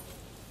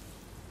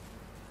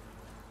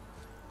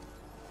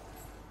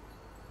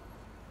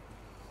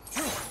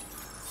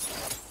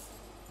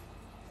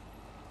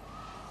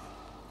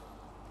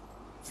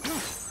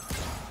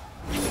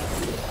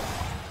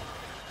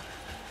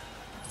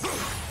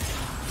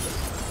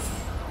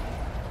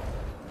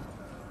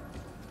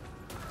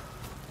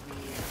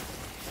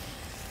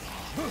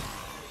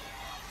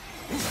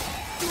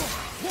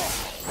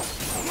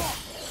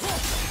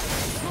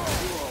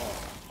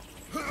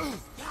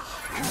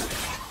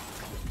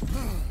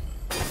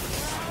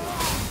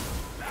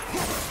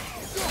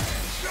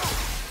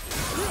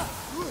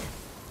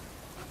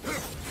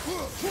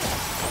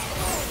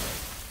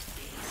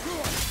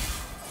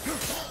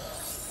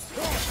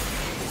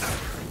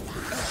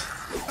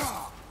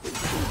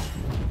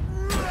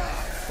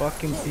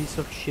 Fucking piece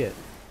of shit.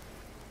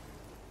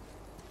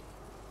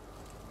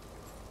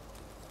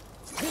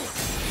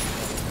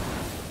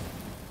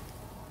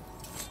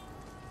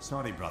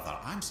 Sorry, brother.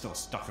 I'm still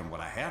stuck on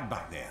what I heard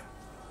back there.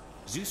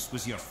 Zeus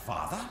was your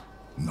father?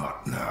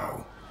 Not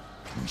now.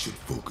 We should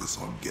focus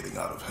on getting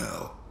out of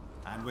hell.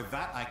 And with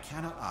that, I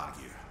cannot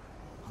argue.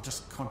 I'll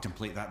just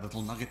contemplate that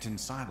little nugget in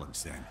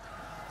silence then.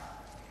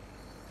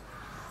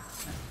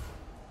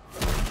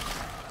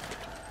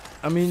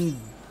 I mean,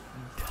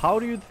 how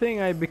do you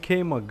think I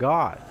became a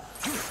god?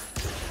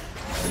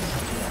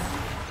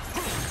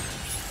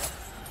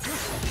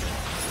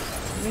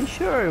 I mean,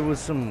 sure, it was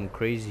some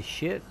crazy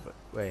shit, but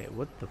wait,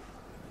 what the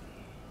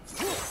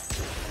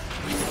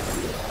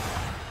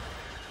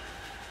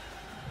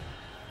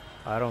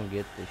I don't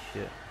get this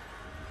shit.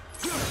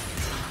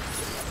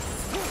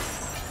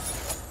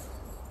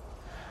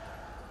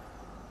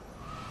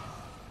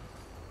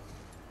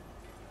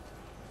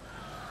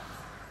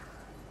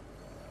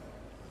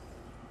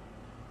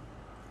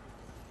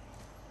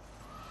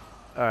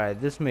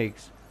 Alright, this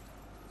makes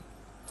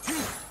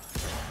sense.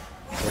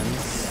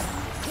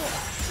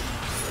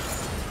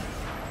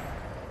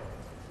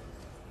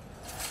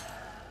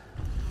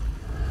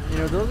 You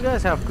know, those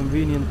guys have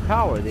convenient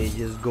power, they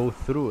just go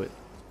through it.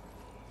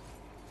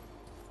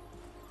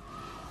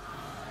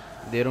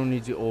 They don't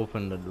need to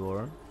open the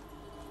door.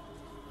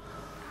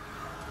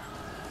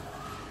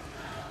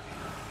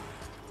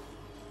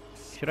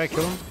 Should I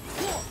kill him?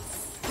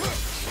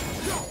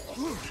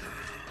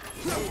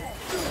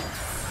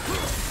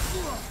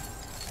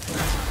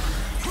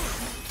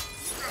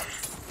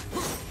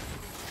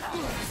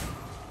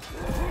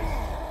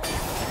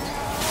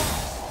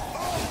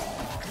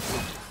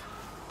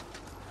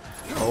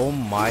 Oh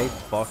my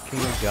fucking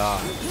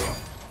god.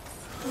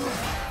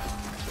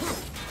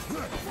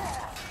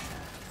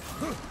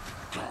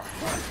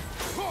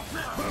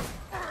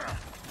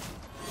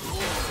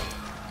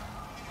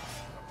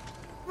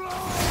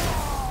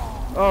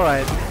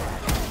 Alright.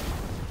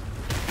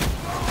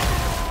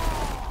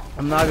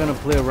 I'm not gonna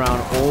play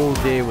around all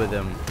day with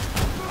him.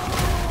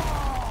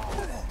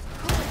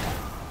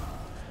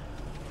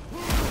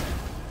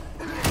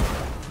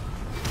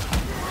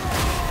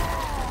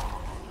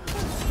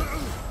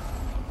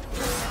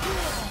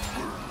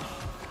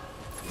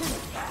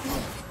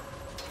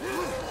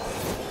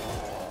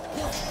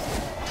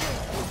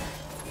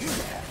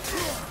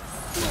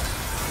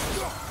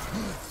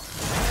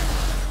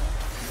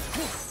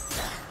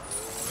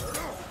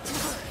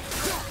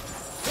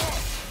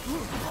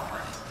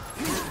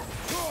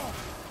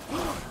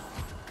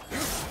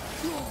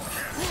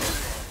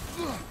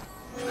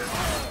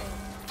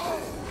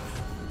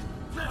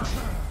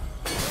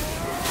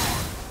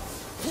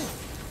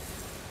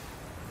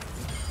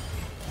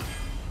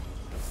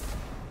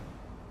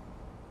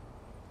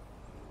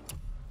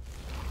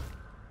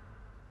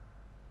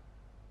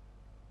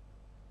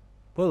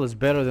 Well, it's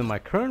better than my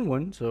current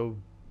one, so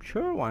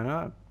sure, why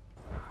not?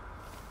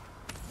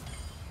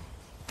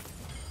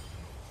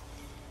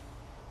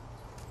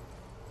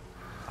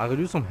 I could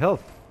do some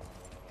health.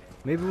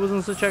 Maybe it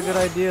wasn't such a good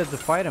idea to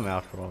fight him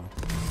after all.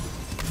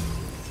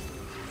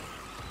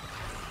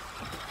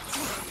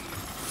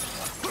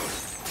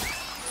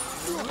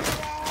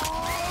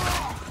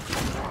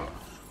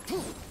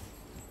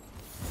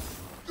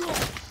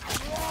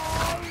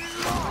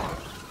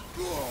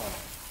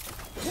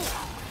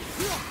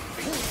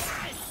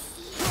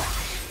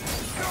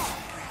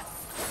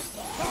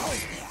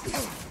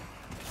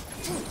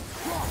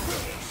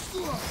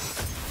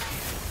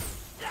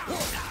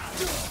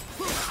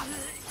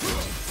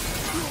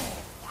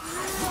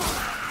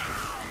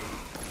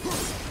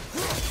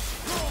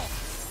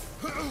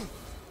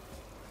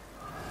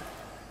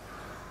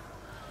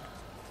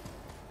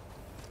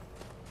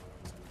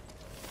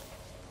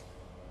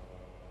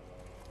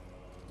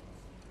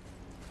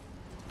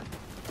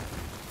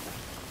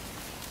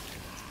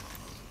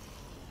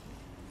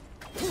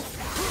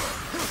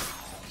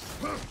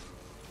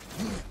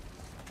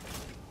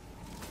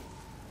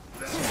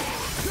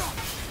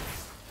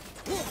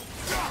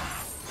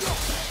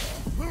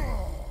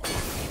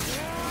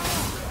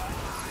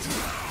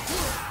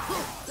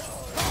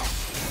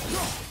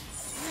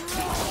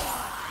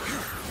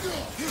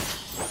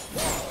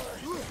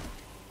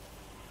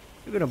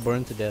 You're gonna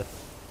burn to death.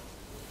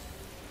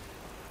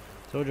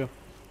 Told you.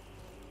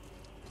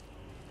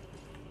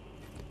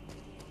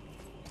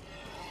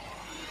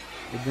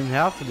 It didn't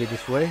have to be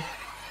this way.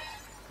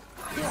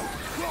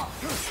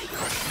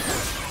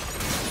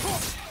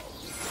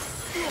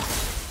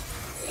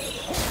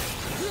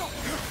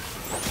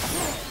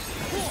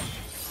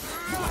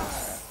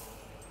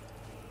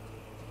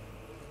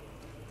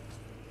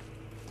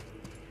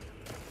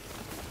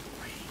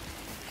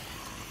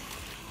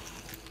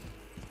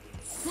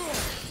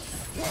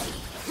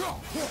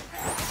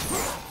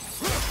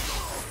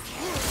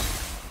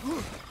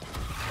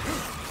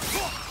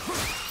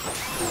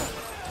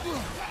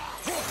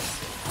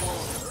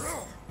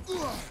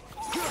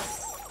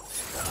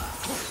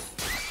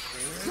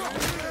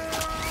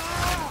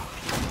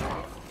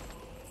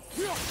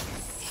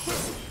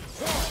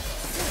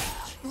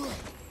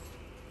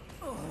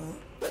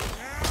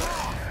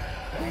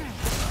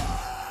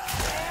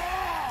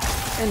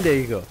 And there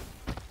you go.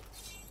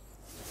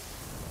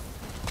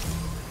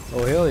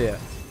 Oh, hell yeah.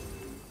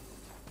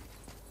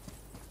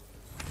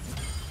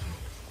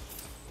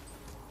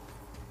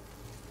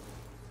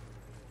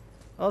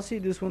 I'll see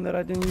this one that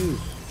I didn't use.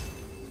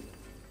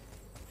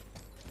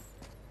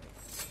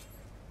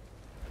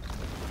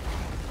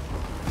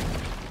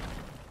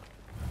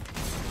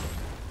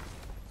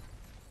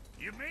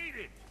 You made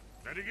it.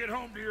 Better get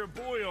home to your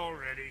boy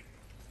already.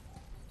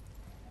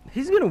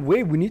 He's gonna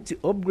wait. We need to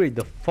upgrade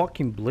the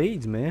fucking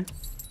blades, man.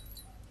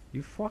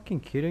 You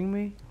fucking kidding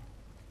me?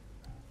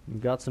 We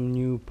got some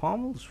new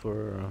pommels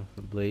for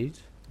the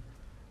blades,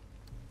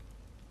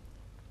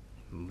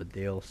 but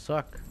they all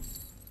suck.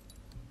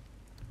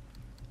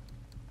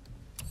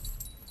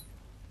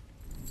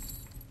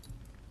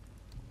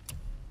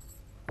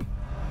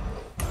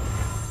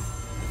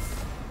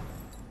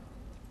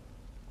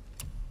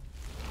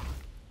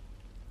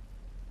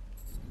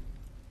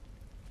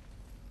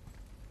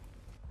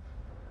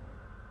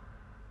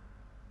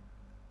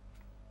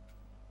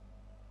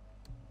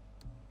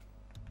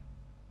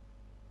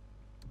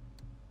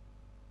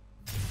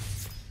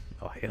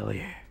 Oh, hell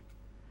yeah.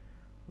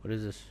 What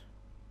is this?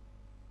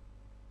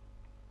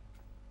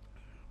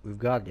 We've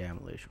got the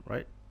ammunition,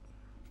 right?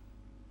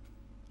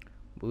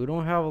 But we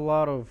don't have a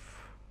lot of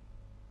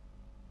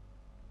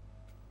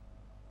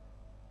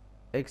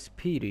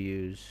XP to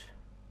use.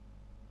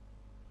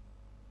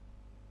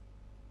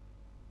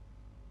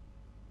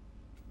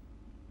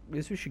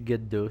 Guess we should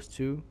get those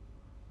two.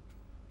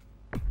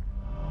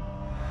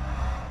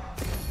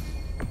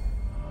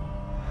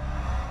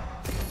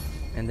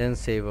 And then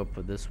save up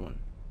for this one.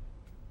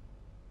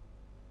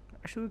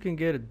 Actually, we can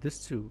get it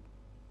this too.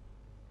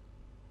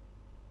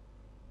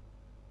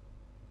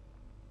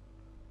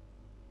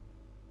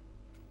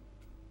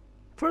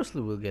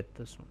 Firstly, we'll get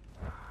this one.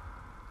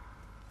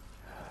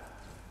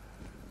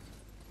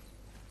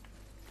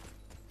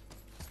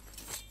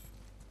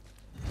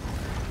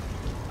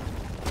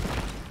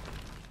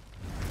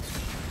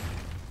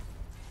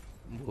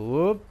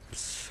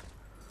 Whoops.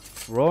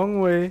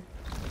 Wrong way.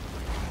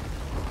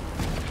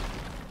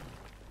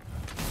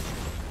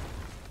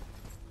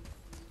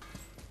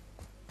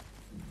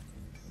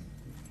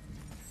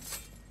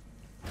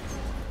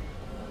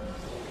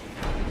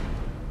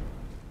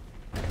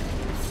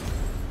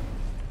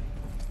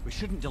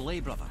 Shouldn't delay,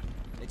 brother.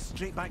 It's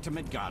straight back to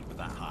Midgard with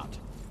that heart.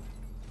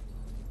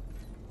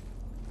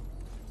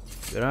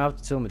 You don't have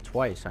to tell me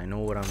twice. I know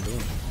what I'm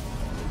doing.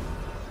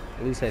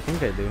 At least I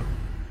think I do.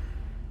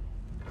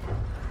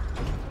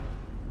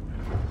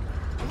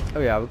 Oh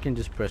yeah, we can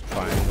just press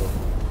triangle.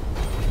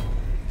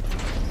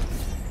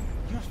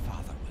 Your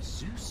father was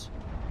Zeus?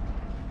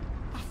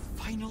 I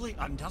finally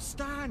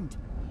understand.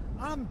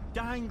 I'm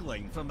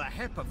dangling from the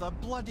hip of the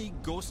bloody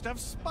ghost of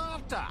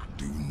Sparta.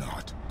 Do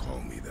not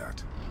call me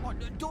that. Oh,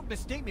 don't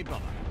mistake me,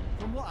 brother.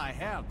 From what I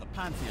heard, the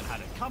Pantheon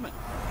had it coming.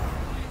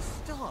 It's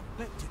still a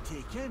bit to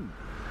take in.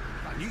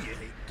 I knew you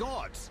hate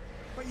gods,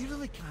 but you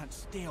really can't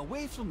stay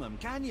away from them,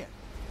 can you?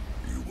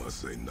 You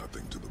must say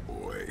nothing to the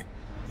boy.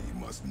 He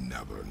must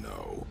never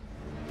know.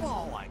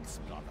 Bollocks,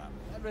 brother.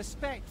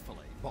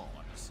 Respectfully,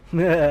 bollocks. He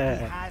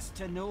has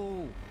to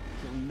know.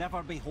 He'll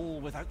never be whole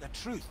without the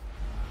truth.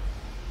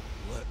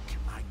 Look,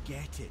 I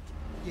get it.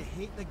 You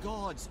hate the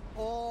gods,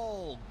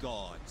 all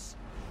gods.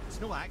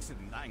 It's no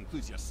accident that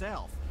includes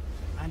yourself.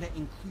 And it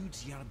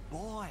includes your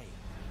boy.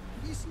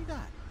 You see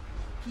that?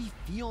 He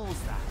feels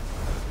that.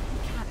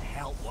 He can't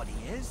help what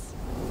he is.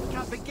 He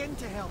can't begin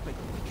to help it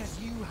because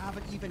you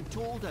haven't even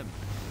told him.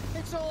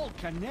 It's all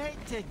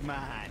connected,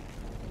 man.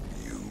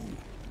 You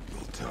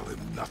will tell him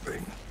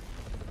nothing.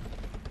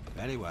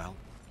 Very well.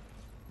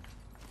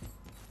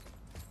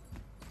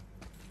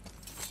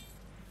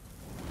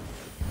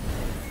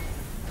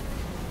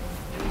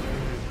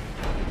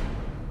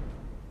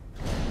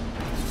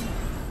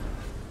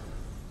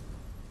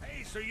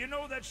 So you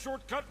know that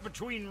shortcut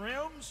between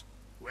realms?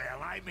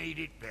 Well, I made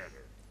it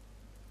better.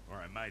 Or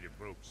I might have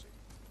broke it.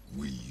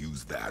 We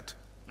use that.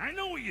 I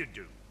know you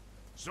do.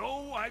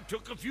 So I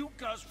took a few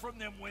gusts from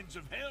them winds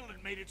of hell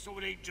and made it so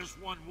it ain't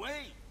just one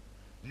way.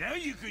 Now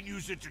you can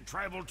use it to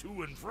travel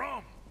to and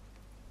from.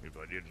 If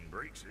I didn't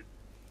break it.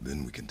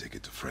 Then we can take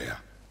it to Freya.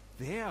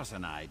 There's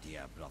an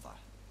idea, brother.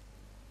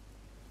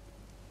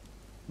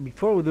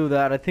 Before we do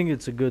that, I think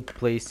it's a good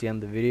place to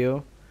end the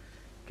video,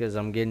 because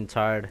I'm getting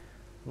tired,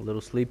 a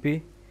little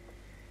sleepy.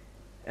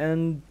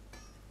 And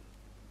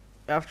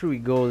after we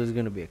go, there's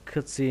gonna be a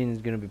cutscene.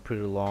 It's gonna be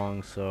pretty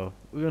long, so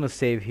we're gonna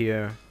save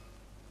here,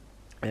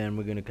 and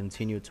we're gonna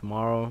continue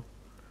tomorrow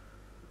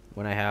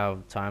when I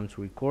have time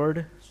to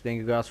record. So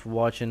thank you guys for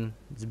watching.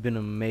 It's been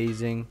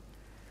amazing,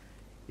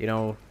 you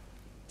know,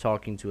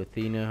 talking to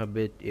Athena a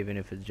bit, even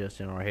if it's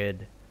just in our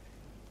head.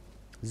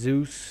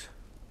 Zeus,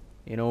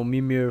 you know,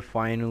 Mimir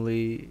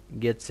finally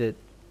gets it.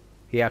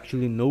 He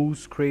actually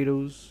knows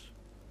Kratos,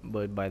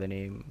 but by the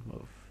name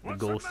of the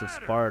Ghost of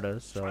Sparta,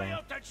 so Try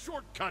out that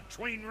shortcut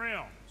between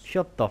realms.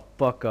 shut the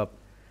fuck up.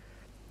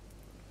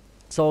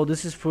 So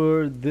this is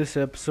for this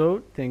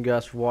episode. Thank you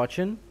guys for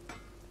watching.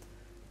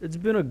 It's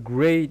been a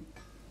great,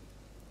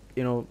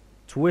 you know,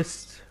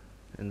 twist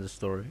in the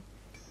story,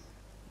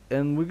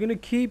 and we're gonna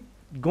keep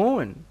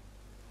going.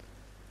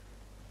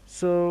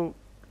 So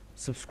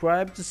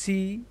subscribe to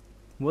see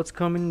what's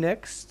coming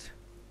next,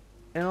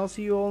 and I'll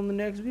see you all in the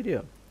next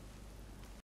video.